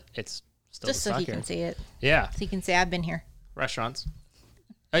now, but it's still Just the so he stockyard. can see it. Yeah. So he can say I've been here. Restaurants.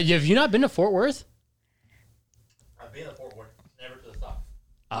 Have you not been to Fort Worth? I've been to Fort Worth, never to the stock.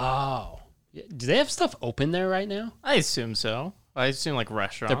 Oh. Yeah. Do they have stuff open there right now? I assume so. I assume like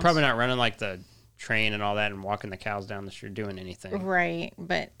restaurants. They're probably not running like the train and all that and walking the cows down the street doing anything. Right.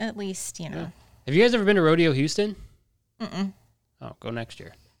 But at least, Have you guys ever been to Rodeo Houston? Mm-mm. Oh, go next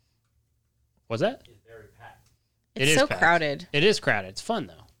year. Was that? It's very packed. It it's is so packed. crowded. It is crowded. It's fun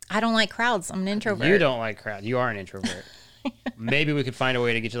though. I don't like crowds. I'm an introvert. You don't like crowd. You are an introvert. Maybe we could find a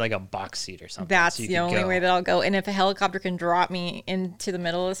way to get you like a box seat or something. That's so you the could only go. way that I'll go. And if a helicopter can drop me into the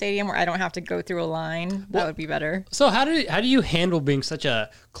middle of the stadium where I don't have to go through a line, that would be better. So how do you handle being such a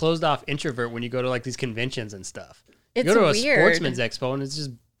closed off introvert when you go to like these conventions and stuff? It's you go to a weird. sportsman's expo and it's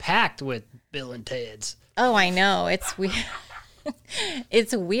just packed with Bill and Ted's. Oh, I know. It's weird.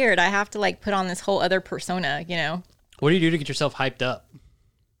 It's weird. I have to like put on this whole other persona, What do you do to get yourself hyped up?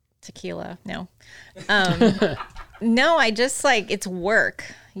 Tequila. No. No, I just like it's work,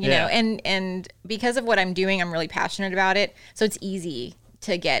 Yeah. and because of what I'm doing, I'm really passionate about it. So it's easy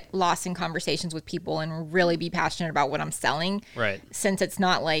to get lost in conversations with people and really be passionate about what I'm selling. Right. Since it's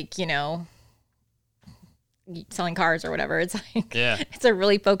not like, selling cars or whatever. It's like, Yeah. it's a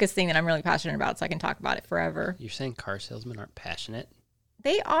really focused thing that I'm really passionate about. So I can talk about it forever. You're saying car salesmen aren't passionate?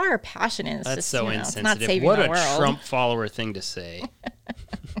 They are passionate. It's That's just, so it's not insensitive. saving What the a world. Trump follower thing to say.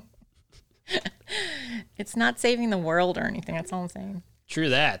 It's not saving the world or anything. That's all I'm saying. True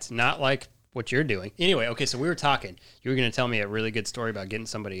that. Not like what you're doing. Anyway, okay, so we were talking. You were going to tell me a really good story about getting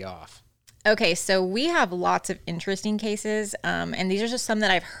somebody off. Okay, so we have lots of interesting cases, and these are just some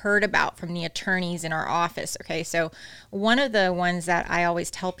that I've heard about from the attorneys in our office. Okay, so one of the ones that I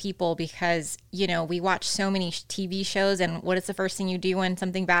always tell people, because, we watch so many TV shows, and what is the first thing you do when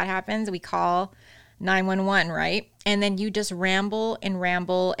something bad happens? We call 911, right? And then you just ramble,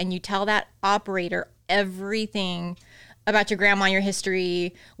 and you tell that operator everything about your grandma, your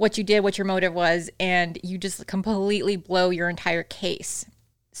history, what you did, what your motive was, and you just completely blow your entire case.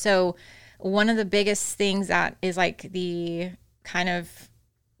 So one of the biggest things that is like the kind of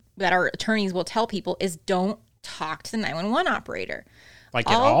that our attorneys will tell people is don't talk to the 911 operator. Like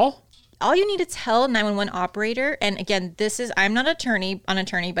at all? All you need to tell a 911 operator, and again, I'm not an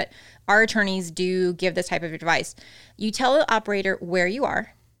attorney, but our attorneys do give this type of advice. You tell the operator where you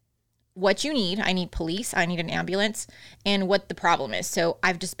are, what you need. I need police, I need an ambulance, and what the problem is. So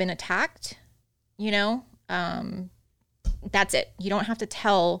I've just been attacked, that's it. You don't have to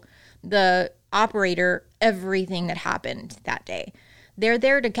tell the operator everything that happened that day. They're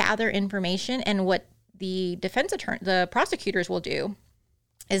there to gather information, and what the the prosecutors will do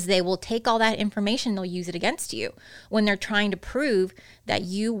is they will take all that information, they'll use it against you when they're trying to prove that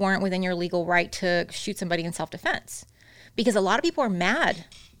you weren't within your legal right to shoot somebody in self-defense. Because a lot of people are mad.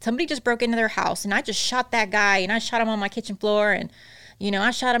 Somebody just broke into their house and I just shot that guy and I shot him on my kitchen floor and,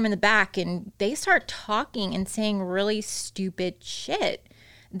 I shot him in the back, and they start talking and saying really stupid shit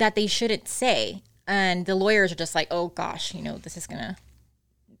that they shouldn't say. And the lawyers are just like, oh gosh, this is going to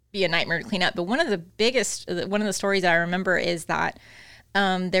be a nightmare to clean up. But one of the stories that I remember is that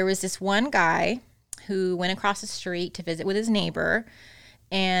there was this one guy who went across the street to visit with his neighbor,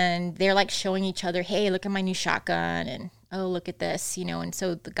 and they're like showing each other, hey, look at my new shotgun, and oh, look at this, and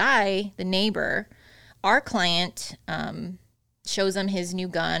so the neighbor, our client, shows him his new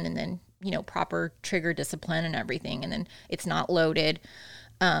gun, and then, proper trigger discipline and everything, and then it's not loaded.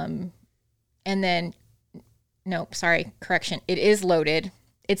 And then Nope, sorry, correction. It is loaded.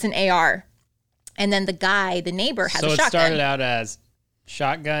 It's an AR. And then the neighbor has a shotgun. So it started out as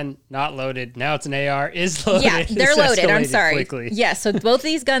shotgun, not loaded. Now it's an AR, is loaded. Yeah, they're loaded. I'm Escalated sorry. quickly. Yeah, so both of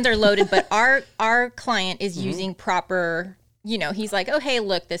these guns are loaded, but our client is using proper, he's like, oh, hey,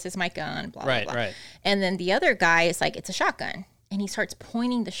 look, this is my gun, blah, blah, blah. Right. And then the other guy is like, it's a shotgun. And he starts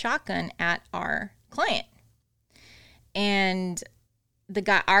pointing the shotgun at our client. And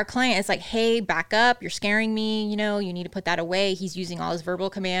our client is like, hey, back up. You're scaring me. You need to put that away. He's using all his verbal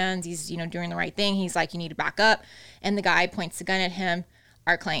commands. He's, doing the right thing. He's like, you need to back up. And the guy points the gun at him.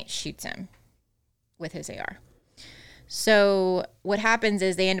 Our client shoots him with his AR. So what happens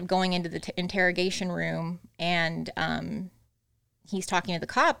is they end up going into the interrogation room, and he's talking to the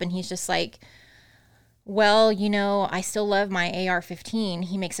cop, and he's just like, well, I still love my AR-15.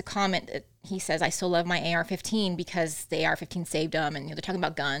 He makes a comment that he says, I still love my AR-15 because the AR-15 saved him. And they're talking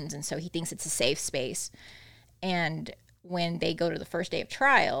about guns. And so he thinks it's a safe space. And when they go to the first day of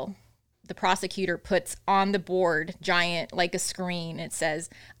trial, the prosecutor puts on the board, giant, like a screen, it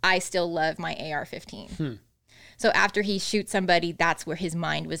says, I still love my AR-15. So after he shoots somebody, that's where his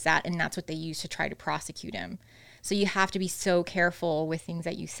mind was at. And that's what they use to try to prosecute him. So you have to be so careful with things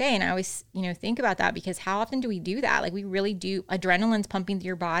that you say. And I always, think about that, because how often do we do that? Like, we really do. Adrenaline's pumping through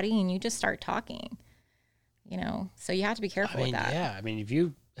your body and you just start talking, so you have to be careful with that. Yeah. If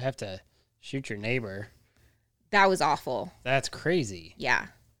you have to shoot your neighbor. That was awful. That's crazy. Yeah.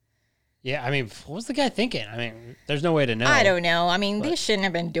 Yeah. What was the guy thinking? There's no way to know. I don't know. They shouldn't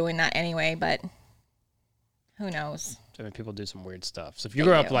have been doing that anyway, but who knows? People do some weird stuff. So if you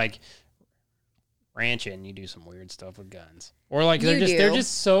grow up like ranching, you do some weird stuff with guns, or like they're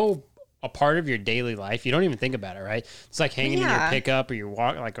just so a part of your daily life, you don't even think about it, right? It's like hanging in your pickup or your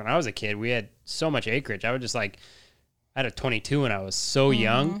walk. Like when I was a kid, we had so much acreage. I would just I had a 22 when I was so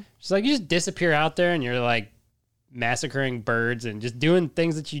young. It's like you just disappear out there and you're like massacring birds and just doing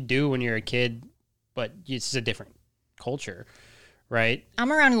things that you do when you're a kid, but it's just a different culture, right?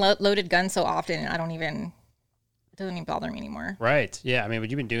 I'm around loaded guns so often, it doesn't even bother me anymore. Right. Yeah. But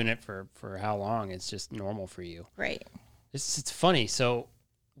you've been doing it for how long? It's just normal for you. Right. It's funny. So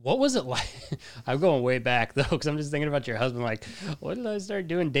what was it like? I'm going way back though, because I'm just thinking about your husband. Like, what did I start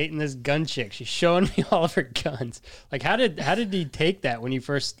doing dating this gun chick? She's showing me all of her guns. Like, how did he take that when you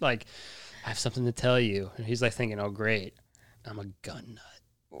first I have something to tell you? And he's like thinking, oh great, I'm a gun nut.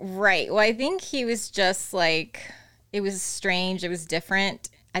 Right. Well, I think he was just like, it was strange. It was different.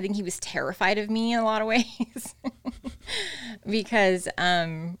 I think he was terrified of me in a lot of ways because,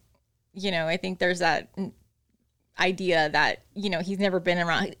 I think there's that idea that, he's never been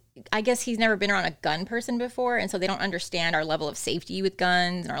around, I guess he's never been around a gun person before. And so they don't understand our level of safety with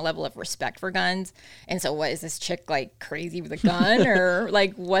guns and our level of respect for guns. And so what is this chick like crazy with a gun or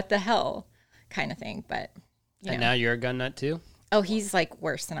like, what the hell kind of thing. But, and now you're a gun nut too? Oh, he's like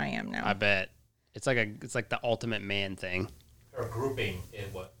worse than I am now. I bet. It's like the ultimate man thing. Or grouping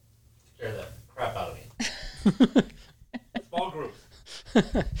is what scared the crap out of me. Small groups.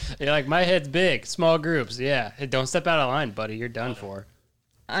 You're like, my head's big. Small groups. Yeah. Hey, don't step out of line, buddy. You're done for.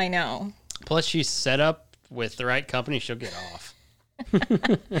 I know. Plus, she's set up with the right company. She'll get off.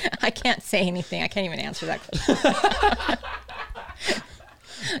 I can't say anything. I can't even answer that question.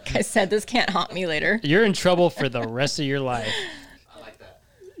 Like I said, this can't haunt me later. You're in trouble for the rest of your life. I like that.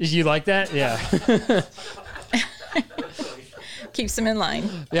 You like that? Yeah. Keeps them in line.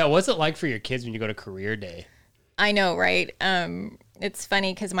 Yeah. What's it like for your kids when you go to career day? I know, right? It's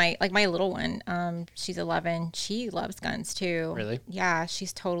funny because my little one, she's 11. She loves guns too. Really? Yeah,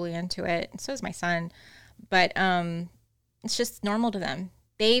 she's totally into it. And so is my son. But it's just normal to them.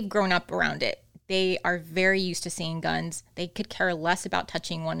 They've grown up around it. They are very used to seeing guns. They could care less about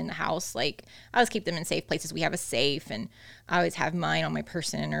touching one in the house. Like, I always keep them in safe places. We have a safe, and I always have mine on my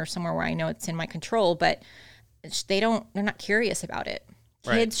person or somewhere where I know it's in my control. But they're not curious about it.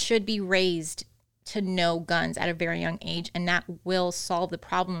 Right. Kids should be raised to know guns at a very young age, and that will solve the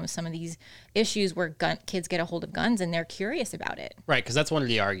problem of some of these issues where kids get a hold of guns and they're curious about it. Right, because that's one of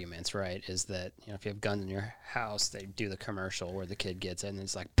the arguments, right, is that if you have guns in your house, they do the commercial where the kid gets it and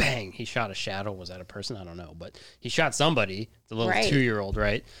it's like, bang, he shot a shadow. Was that a person? I don't know, but he shot somebody, the little 2-year-old,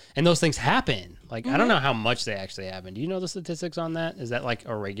 right? And those things happen. Like, I don't know how much they actually happen. Do you know the statistics on that? Is that like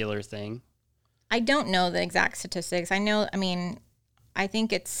a regular thing? I don't know the exact statistics. I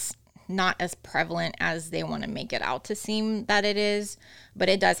think it's not as prevalent as they want to make it out to seem that it is, but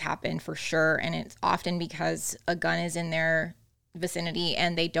it does happen for sure. And it's often because a gun is in their vicinity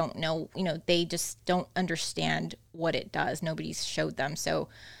and they don't know, they just don't understand what it does. Nobody's showed them. So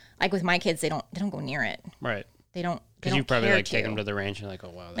like with my kids, they don't go near it. Right. They don't Because you probably like take them to the range and you're like, oh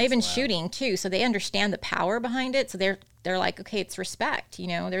wow, that's they've been loud. shooting too, so they understand the power behind it. So they're like, okay, it's respect. You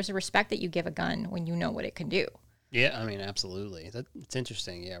know, there's a respect that you give a gun when you know what it can do. Yeah, I mean, absolutely. It's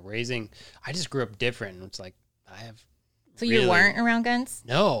interesting. Yeah, raising. I just grew up different. It's like I have. So you weren't around guns?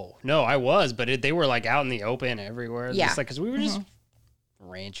 No, I was, but they were like out in the open everywhere. Yeah, just like because we were just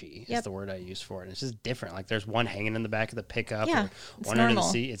ranchy is the word I use for it. And it's just different. Like there's one hanging in the back of the pickup, or one under the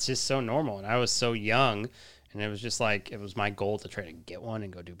seat. It's just so normal. And I was so young, and it was just like it was my goal to try to get one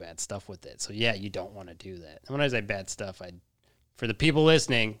and go do bad stuff with it. So yeah, you don't want to do that. And when I say bad stuff, for the people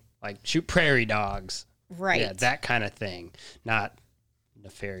listening, like shoot prairie dogs. Right. Yeah, that kind of thing, not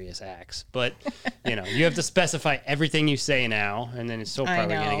nefarious acts. But, you have to specify everything you say now, and then it's still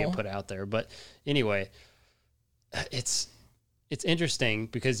probably going to get put out there. But anyway, it's interesting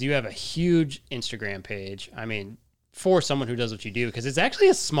because you have a huge Instagram page. I mean, for someone who does what you do, because it's actually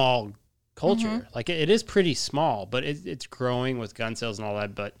a small culture. Like, it is pretty small, but it's growing with gun sales and all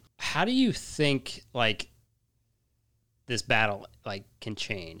that. But how do you think, like, this battle, like, can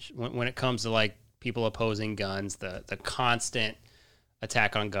change when it comes to, like, people opposing guns, the constant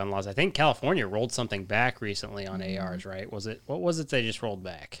attack on gun laws? I think California rolled something back recently on ARs, right? What was it they just rolled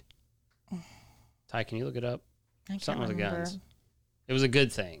back? Ty, can you look it up? Something with the guns. It was a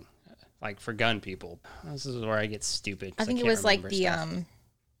good thing, like for gun people. This is where I get stupid. I think it was like the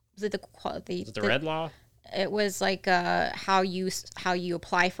was it the red law? It was like how you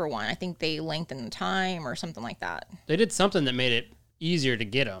apply for one. I think they lengthened the time or something like that. They did something that made it easier to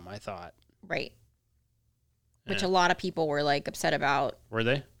get them, I thought. Right. Which a lot of people were like upset about. Were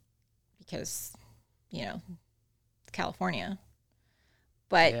they? Because, California.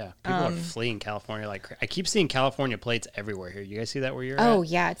 But yeah, people are fleeing California like I keep seeing California plates everywhere here. You guys see that where you're at? Oh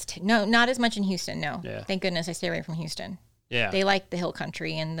yeah, no, not as much in Houston. No, yeah. Thank goodness I stay away from Houston. Yeah, they like the hill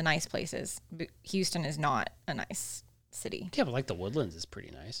country and the nice places. But Houston is not a nice city. Yeah, but like the Woodlands is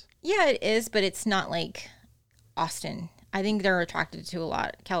pretty nice. Yeah, it is, but it's not like Austin. I think they're attracted to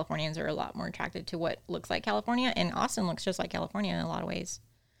Californians are a lot more attracted to what looks like California, and Austin looks just like California in a lot of ways.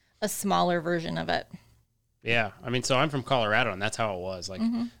 A smaller version of it. Yeah, I mean, so I'm from Colorado, and that's how it was. Like,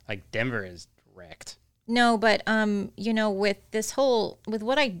 like Denver is wrecked. No, but with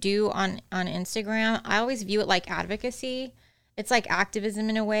what I do on Instagram, I always view it like advocacy. It's like activism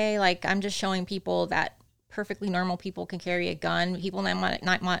in a way. Like I'm just showing people that perfectly normal people can carry a gun. People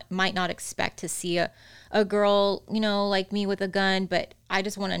that might not expect to see a girl, like me with a gun, but I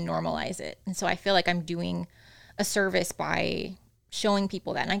just want to normalize it. And so I feel like I'm doing a service by showing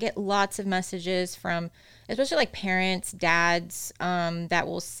people that. And I get lots of messages from, especially like parents, dads, that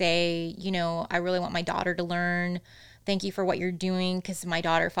will say, I really want my daughter to learn. Thank you for what you're doing because my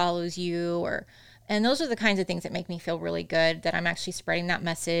daughter follows you. And those are the kinds of things that make me feel really good that I'm actually spreading that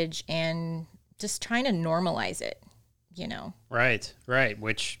message and just trying to normalize it, Right.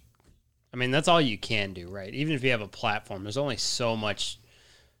 Which, I mean, that's all you can do, right? Even if you have a platform, there's only so much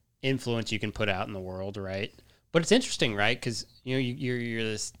influence you can put out in the world, right? But it's interesting, right? Because you're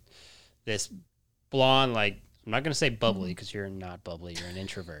this blonde, like I'm not gonna say bubbly because you're not bubbly, you're an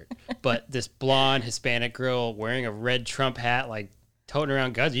introvert. But this blonde Hispanic girl wearing a red Trump hat, like toting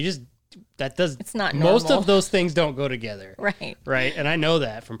around guns. It's not normal. Most of those things don't go together, right? And I know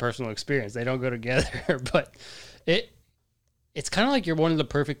that from personal experience, they don't go together. But it's kind of like you're one of the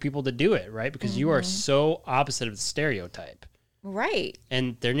perfect people to do it, right? Because you are so opposite of the stereotype, right?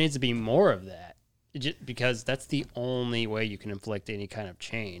 And there needs to be more of that. Because that's the only way you can inflict any kind of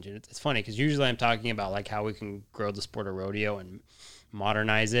change. And it's funny because usually I'm talking about like how we can grow the sport of rodeo and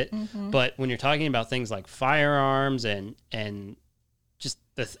modernize it. But when you're talking about things like firearms and just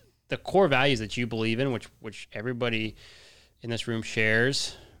the core values that you believe in, which everybody in this room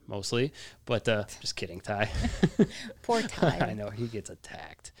shares mostly, but just kidding, Ty. Poor Ty. I know he gets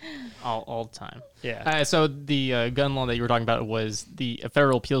attacked all the time. Yeah. So the gun law that you were talking about was the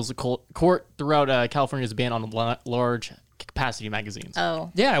federal appeals court throughout California's ban on large capacity magazines. Oh.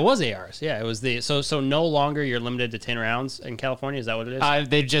 Yeah, it was ARs. Yeah, it was so no longer you're limited to 10 rounds in California. Is that what it is?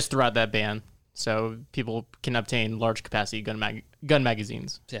 They just threw out that ban, so people can obtain large capacity gun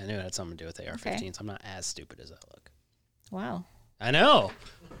magazines. Yeah, I knew it had something to do with AR-15s. I'm not as stupid as I look. Wow. I know.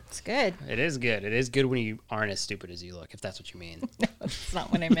 It's good. It is good. It is good when you aren't as stupid as you look, if that's what you mean. No, that's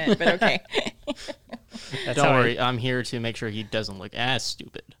not what I meant, but okay. Don't worry. I'm here to make sure he doesn't look as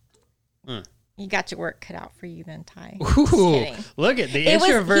stupid. You got your work cut out for you then, Ty. Ooh, look at the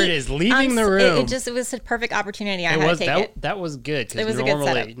introvert is leaving the room. It was a perfect opportunity. I had to take it. That was good. It was a good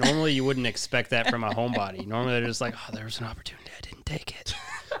setup. Normally you wouldn't expect that from a homebody. Normally they're just like, oh, there was an opportunity. I didn't take it.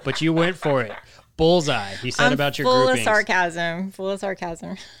 But you went for it. Bullseye. He said about your full groupings. Full of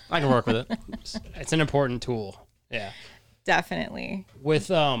sarcasm. I can work with it. It's an important tool. Yeah. Definitely. With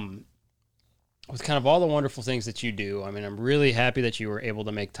kind of all the wonderful things that you do, I mean, I'm really happy that you were able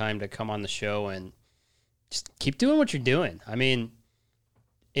to make time to come on the show and just keep doing what you're doing. I mean,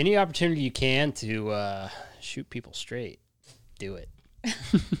 any opportunity you can to shoot people straight, do it.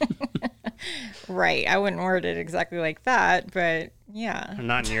 Right. I wouldn't word it exactly like that, but yeah.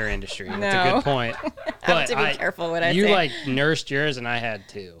 Not in your industry. That's No. a good point. I have to be careful what I you say. like nursed yours and I had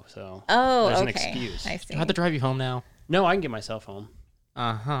too, so Oh, there's okay. an excuse. I see. Do I have to drive you home now? No, I can get myself home.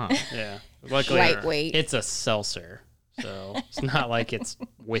 Uh-huh. Yeah. Luckily, Lightweight. it's a seltzer, so it's not like it's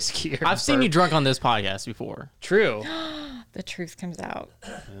whiskey. Or I've seen you drunk on this podcast before. True. The truth comes out.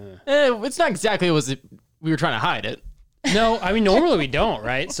 It's not exactly we were trying to hide it. No, I mean, normally we don't,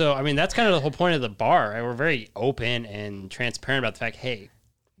 right? So, I mean, that's kind of the whole point of the bar, right? We're very open and transparent about the fact, hey,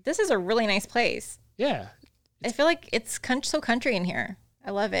 This is a really nice place. yeah, I feel like it's so country in here.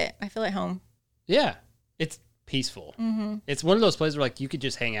 I love it. I feel at home. yeah, it's peaceful. Mm-hmm. It's one of those places where, like, you could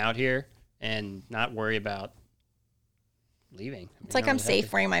just hang out here and not worry about leaving. It's like I'm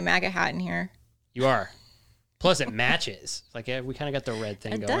safe wearing my MAGA hat in here. You are. Plus, it matches. Like, yeah, we kind of got the red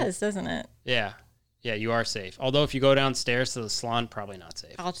thing It going. does, doesn't it? Yeah. Yeah, you are safe. Although, if you go downstairs to the salon, probably not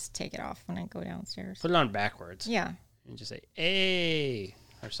safe. I'll just take it off when I go downstairs. Put it on backwards. Yeah. And just say, hey,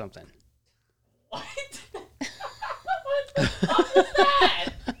 or something. What?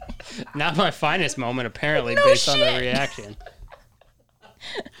 Not my finest moment, apparently, based on the reaction.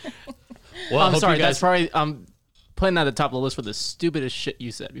 Well, I I'm hope sorry. you guys- That's probably I'm putting that at the top of the list for the stupidest shit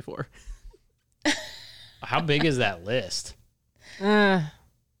you said before. How big is that list? I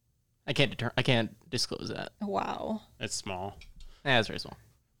can't disclose that. Wow. It's small. Yeah, it's very small.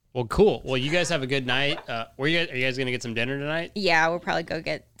 Well, cool. Well, you guys have a good night. Are you guys going to get some dinner tonight? Yeah, we'll probably go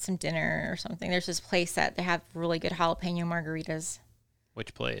get some dinner or something. There's this place that they have really good jalapeno margaritas.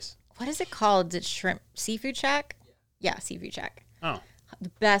 Which place? What is it called? Is it Shrimp Seafood Shack? Yeah, Seafood Shack. Oh, The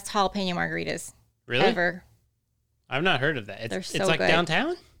best jalapeno margaritas really? ever. I've not heard of that. They're It's so like good.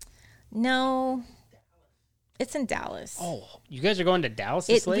 downtown? No, it's in Dallas. Oh, you guys are going to Dallas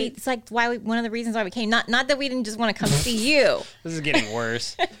this late? It's like one of the reasons why we came. Not that we didn't just want to come see you, This is getting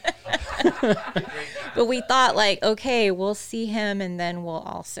worse. but we thought like, okay, we'll see him, and then we'll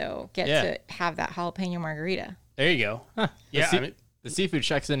also get Yeah. to have that jalapeno margarita. There you go. Yeah, The, I mean, the seafood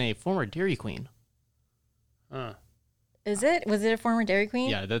shack's in a former Dairy Queen. Is it? Was it a former Dairy Queen?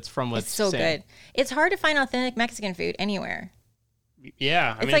 Yeah, that's from what's It's so good. It's hard to find authentic Mexican food anywhere.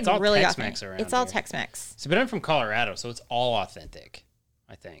 yeah. I It's mean, like it's all really Tex-Mex authentic. around It's all here. Tex-Mex. So, but I'm from Colorado, so it's all authentic,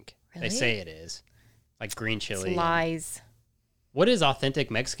 I think. Really? They say it is. Like green chili. It's lies. What is authentic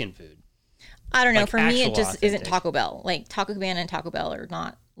Mexican food? I don't know. Like For me, it actual just isn't authentic. Taco Bell. Like Taco Cabana and Taco Bell are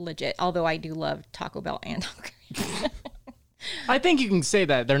not legit. Although I do love Taco Bell and Taco Cabana. I think you can say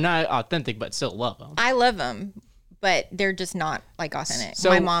that they're not authentic, but still love them. I love them, but they're just not like authentic. So-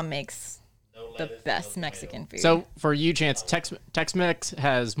 My mom makes the best Mexican food. So for you, Chance, Tex-Mex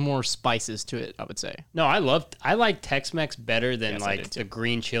has more spices to it, I would say. No, I like Tex-Mex better than Yes, I like did too. the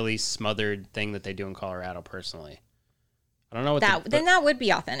green chili smothered thing that they do in Colorado. Personally, I don't know what then that would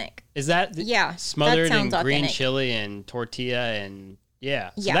be authentic. is. That Yeah, that smothered in sounds green authentic. chili and tortilla and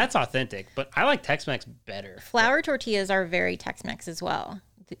yeah, so Yeah. that's authentic. But I like Tex-Mex better. Flour tortillas are very Tex-Mex as well.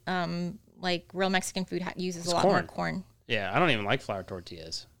 Like real Mexican food uses a lot more corn. corn. Yeah, I don't even like flour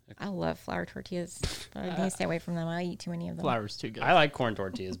tortillas. I love flour tortillas, but I need to stay away from them. I eat too many of them. Flour's too good. I like corn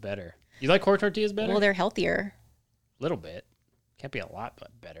tortillas better. You like corn tortillas better? Well, they're healthier, a little bit. Can't be a lot,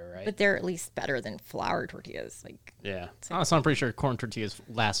 but better, right? but they're at least better than flour tortillas. Like, yeah. Also, I'm pretty sure corn tortillas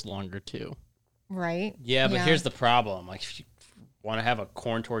last longer too. right? Yeah, but here's the problem. Like, if you want to have a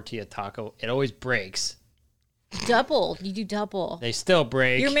corn tortilla taco, it always breaks. double. You do double. They still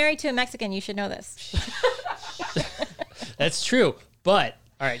break. You're married to a Mexican. You should know this. That's true. But,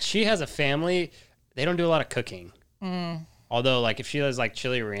 all right, she has a family. They don't do a lot of cooking. Although, like, if she does, like,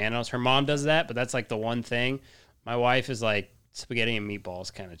 chili rellenos, her mom does that, but that's, like, the one thing. My wife is, like, spaghetti and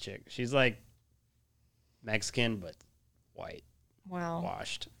meatballs kind of chick. She's, like, Mexican, but white. Wow.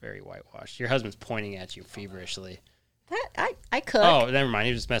 Washed. Very whitewashed. Your husband's pointing at you feverishly. I cook. Oh, never mind.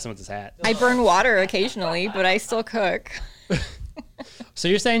 He was just messing with his hat. I burn water occasionally, but I still cook. So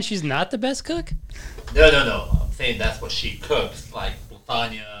you're saying she's not the best cook? No. I'm saying that's what she cooks, like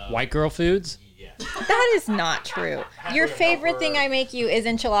lasagna. White girl foods? Yeah. That is not true. Your favorite thing I make you is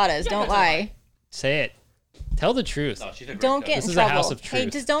enchiladas. Don't lie. Say it. Tell the truth. No, she's a great Don't cook. get This in is a trouble. house of Hey,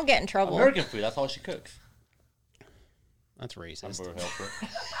 truth. just don't get in trouble. American food. That's all she cooks. That's racist. Hamburger helper.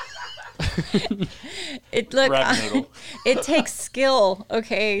 Look, Ramen noodle. it takes skill,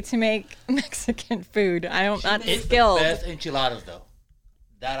 okay, to make Mexican food. That's It's skilled. the best enchiladas though.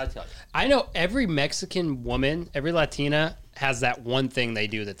 That I tell you. I know every Mexican woman, every Latina has that one thing they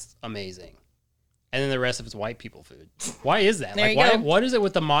do that's amazing. And then the rest of it's white people food. Why is that? There like, you why? go. What is it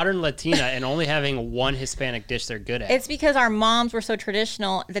with the modern Latina and only having one Hispanic dish they're good at? It's because our moms were so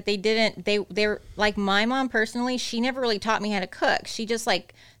traditional that they're like my mom personally, she never really taught me how to cook. She just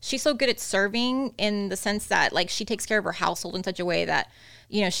like, she's so good at serving in the sense that like she takes care of her household in such a way that,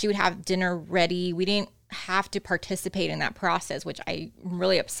 you know, she would have dinner ready. We didn't have to participate in that process, which I'm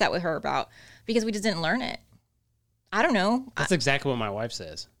really upset with her about because we just didn't learn it. I don't know. That's exactly what my wife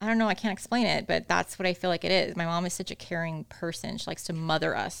says. I don't know. I can't explain it, but that's what I feel like it is. My mom is such a caring person. She likes to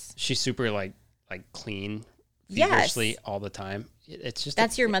mother us. She's super like clean, Yes. feverishly all the time. It's just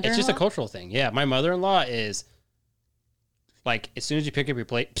That's your It's just a mother-in-law? cultural thing. Yeah, my mother-in-law is like as soon as you pick up your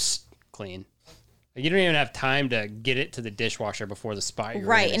plate, psst, clean. Like, you don't even have time to get it to the dishwasher before the spot. You're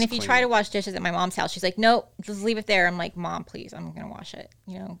Right. in And is if you clean. try to wash dishes at my mom's house, she's like, nope, just leave it there. I'm like, Mom, please, I'm going to wash it.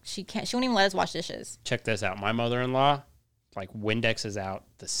 You know, she won't even let us wash dishes. Check this out. My mother-in-law like Windexes out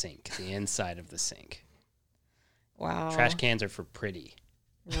the sink, the inside of the sink. Wow. Trash cans are for pretty.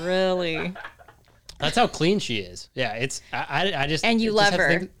 Really? That's how clean she is. Yeah, it's I just And you it just love have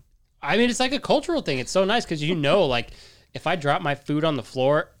her. things- I mean, it's like a cultural thing. It's so nice because you know, like if I drop my food on the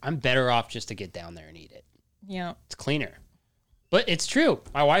floor, I'm better off just to get down there and eat it. Yeah. It's cleaner. But it's true.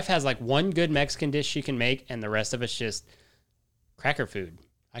 My wife has like one good Mexican dish she can make, and the rest of it's just cracker food.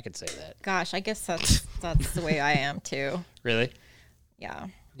 I could say that. Gosh, I guess that's the way I am too. Really? Yeah.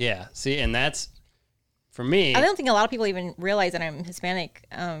 Yeah. See, and that's for me. I don't think a lot of people even realize that I'm Hispanic,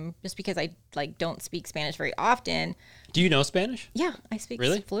 just because I like don't speak Spanish very often. Do you know Spanish? Yeah, I speak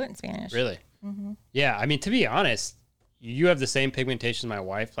Really? fluent Spanish. Really? Yeah. I mean, to be honest, you have the same pigmentation as my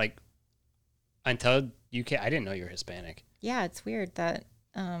wife. Like, until you can, I didn't know you were Hispanic. Yeah, it's weird that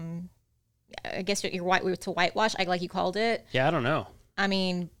I guess you're white to whitewash, like you called it. Yeah, I don't know. I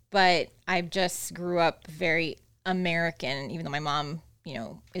mean, but I just grew up very American, even though my mom, you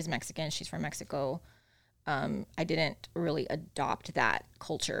know, is Mexican. She's from Mexico. I didn't really adopt that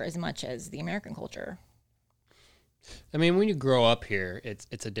culture as much as the American culture. I mean, when you grow up here,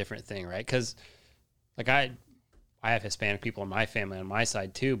 it's a different thing, right? Because, like, I have Hispanic people in my family on my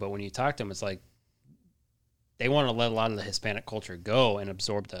side too, but when you talk to them, it's like they want to let a lot of the Hispanic culture go and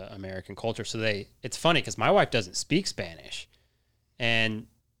absorb the American culture. So it's funny because my wife doesn't speak Spanish, and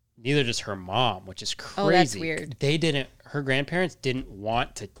neither does her mom, which is crazy. Oh, that's weird. Her grandparents didn't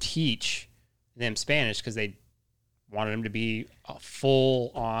want to teach them Spanish because they wanted them to be a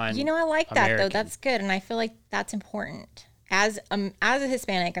full on. You know, I like that though. American. That's good, and I feel like that's important. As a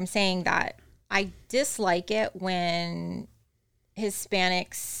Hispanic, I'm saying that I dislike it when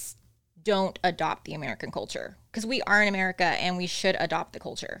Hispanics don't adopt the American culture, because we are in America and we should adopt the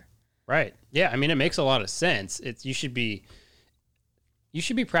culture. Right. Yeah. I mean, it makes a lot of sense. You should be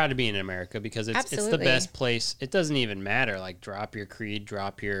proud to be in America because it's the Absolutely. best place. It doesn't even matter. Like, drop your creed,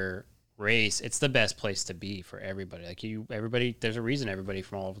 drop your race. It's the best place to be for everybody. Like, everybody, there's a reason everybody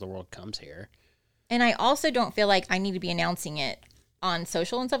from all over the world comes here. And I also don't feel like I need to be announcing it on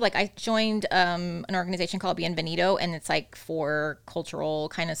social and stuff. Like, I joined an organization called Bienvenido, and it's like for cultural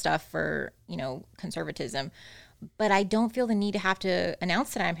kind of stuff for, you know, conservatism. But I don't feel the need to have to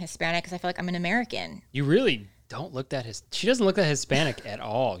announce that I'm Hispanic because I feel like I'm an American. You really don't look that she doesn't look that Hispanic at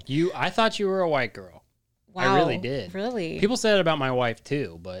all. I thought you were a white girl. Wow. I really did. Really? People said it about my wife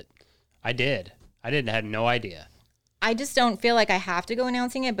too, but I did. I had no idea. I just don't feel like I have to go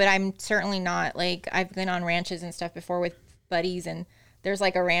announcing it, but I'm certainly not. Like, I've been on ranches and stuff before with buddies, and there's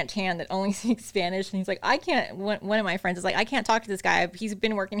like a ranch hand that only speaks Spanish, and he's like, I can't. One of my friends is like, I can't talk to this guy. He's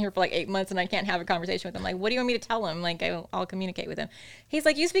been working here for like 8 months, and I can't have a conversation with him. Like, what do you want me to tell him? Like, I'll communicate with him. He's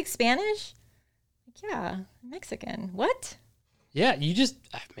like, you speak Spanish? Like, yeah, I'm Mexican. What? Yeah,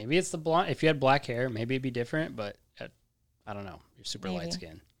 maybe it's the blonde. If you had black hair, maybe it'd be different, but I don't know. You're super Maybe. light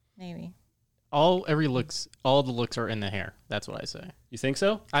skinned. Maybe. All the looks are in the hair. That's what I say. You think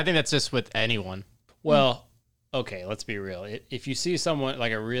so? I think that's just with anyone. Well, okay, let's be real. If you see someone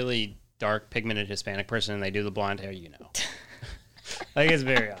like a really dark pigmented Hispanic person and they do the blonde hair, you know. Like, it's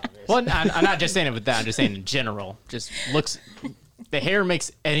very obvious. Well, I'm not just saying it with that. I'm just saying in general. Just looks. The hair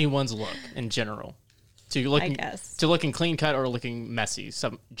makes anyone's look in general. guess. To looking clean cut or looking messy.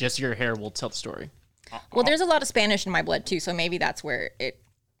 Just your hair will tell the story. Well, there's a lot of Spanish in my blood too, so maybe that's where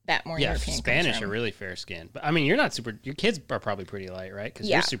that more Yeah, European Spanish comes from. are really fair skinned. But I mean, your kids are probably pretty light, right? Because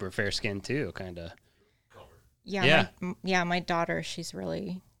Yeah. you're super fair skinned too, kind of. Yeah. My daughter, she's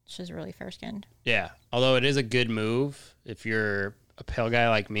really fair skinned. Yeah. Although it is a good move if you're a pale guy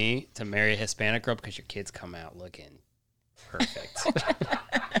like me to marry a Hispanic girl because your kids come out looking perfect.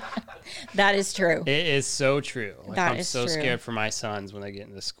 That is true. It is so true. Like, That I'm is so true. scared for my sons when they get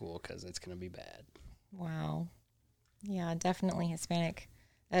into school because it's going to be bad. Wow. Yeah, definitely Hispanic.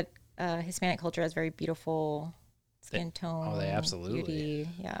 That Hispanic culture has very beautiful skin tone. Oh, they absolutely. Beauty.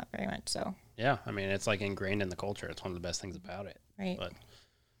 Yeah, very much so. Yeah, I mean, it's like ingrained in the culture. It's one of the best things about it. Right. But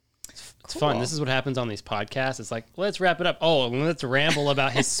it's fun. This is what happens on these podcasts. It's like, let's wrap it up. Oh, and let's ramble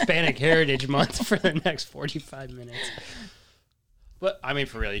about Hispanic Heritage Month for the next 45 minutes. But, I mean,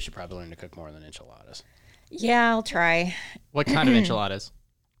 for real, you should probably learn to cook more than enchiladas. Yeah, I'll try. What kind of enchiladas?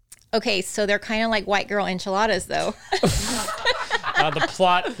 Okay, so they're kind of like white girl enchiladas, though. The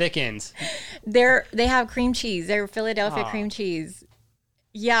plot thickens. They have cream cheese. They're Philadelphia cream cheese.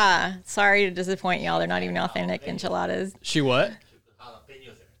 Yeah, sorry to disappoint y'all. They're not even authentic enchiladas. She what?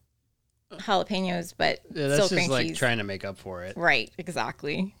 Jalapenos, but Yeah, that's still just cream like cheese. trying to make up for it. Right,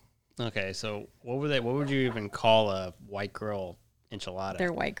 exactly. Okay, so what would you even call a white girl enchilada?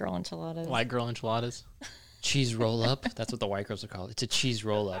 They're white girl enchiladas. White girl enchiladas? Cheese roll up? That's what the white girls are called. It's a cheese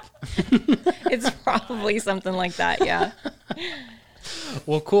roll up. It's probably something like that, yeah.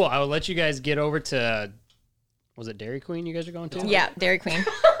 Well, cool. I will let you guys get over to, was it Dairy Queen you guys are going to? Yeah, Dairy Queen.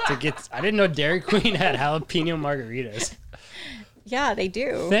 I didn't know Dairy Queen had jalapeno margaritas. Yeah, they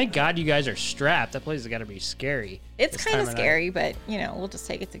do. Thank God you guys are strapped. That place has got to be scary. It's this kind time of night. scary, but, we'll just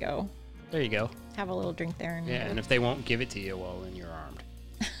take it to go. There you go. Have a little drink there. Yeah, and if they won't give it to you, well, then you're armed.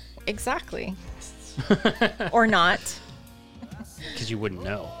 Exactly. Or not. Because you wouldn't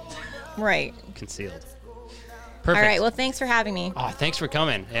know. Right. Concealed. All Perfect. right, well, thanks for having me. Oh, thanks for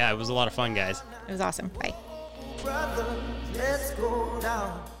coming. Yeah, it was a lot of fun, guys. It was awesome. Bye.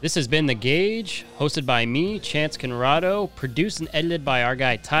 This has been The Gauge, hosted by me, Chance Conrado, produced and edited by our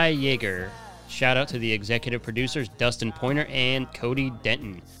guy, Ty Yeager. Shout out to the executive producers, Dustin Pointer and Cody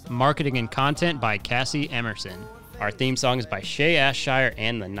Denton. Marketing and content by Cassie Emerson. Our theme song is by Shay Ashshire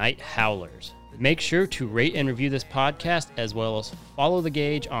and the Night Howlers. Make sure to rate and review this podcast, as well as follow The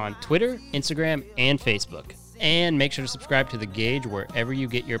Gauge on Twitter, Instagram, and Facebook. And make sure to subscribe to The Gauge wherever you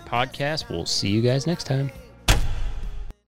get your podcasts. We'll see you guys next time.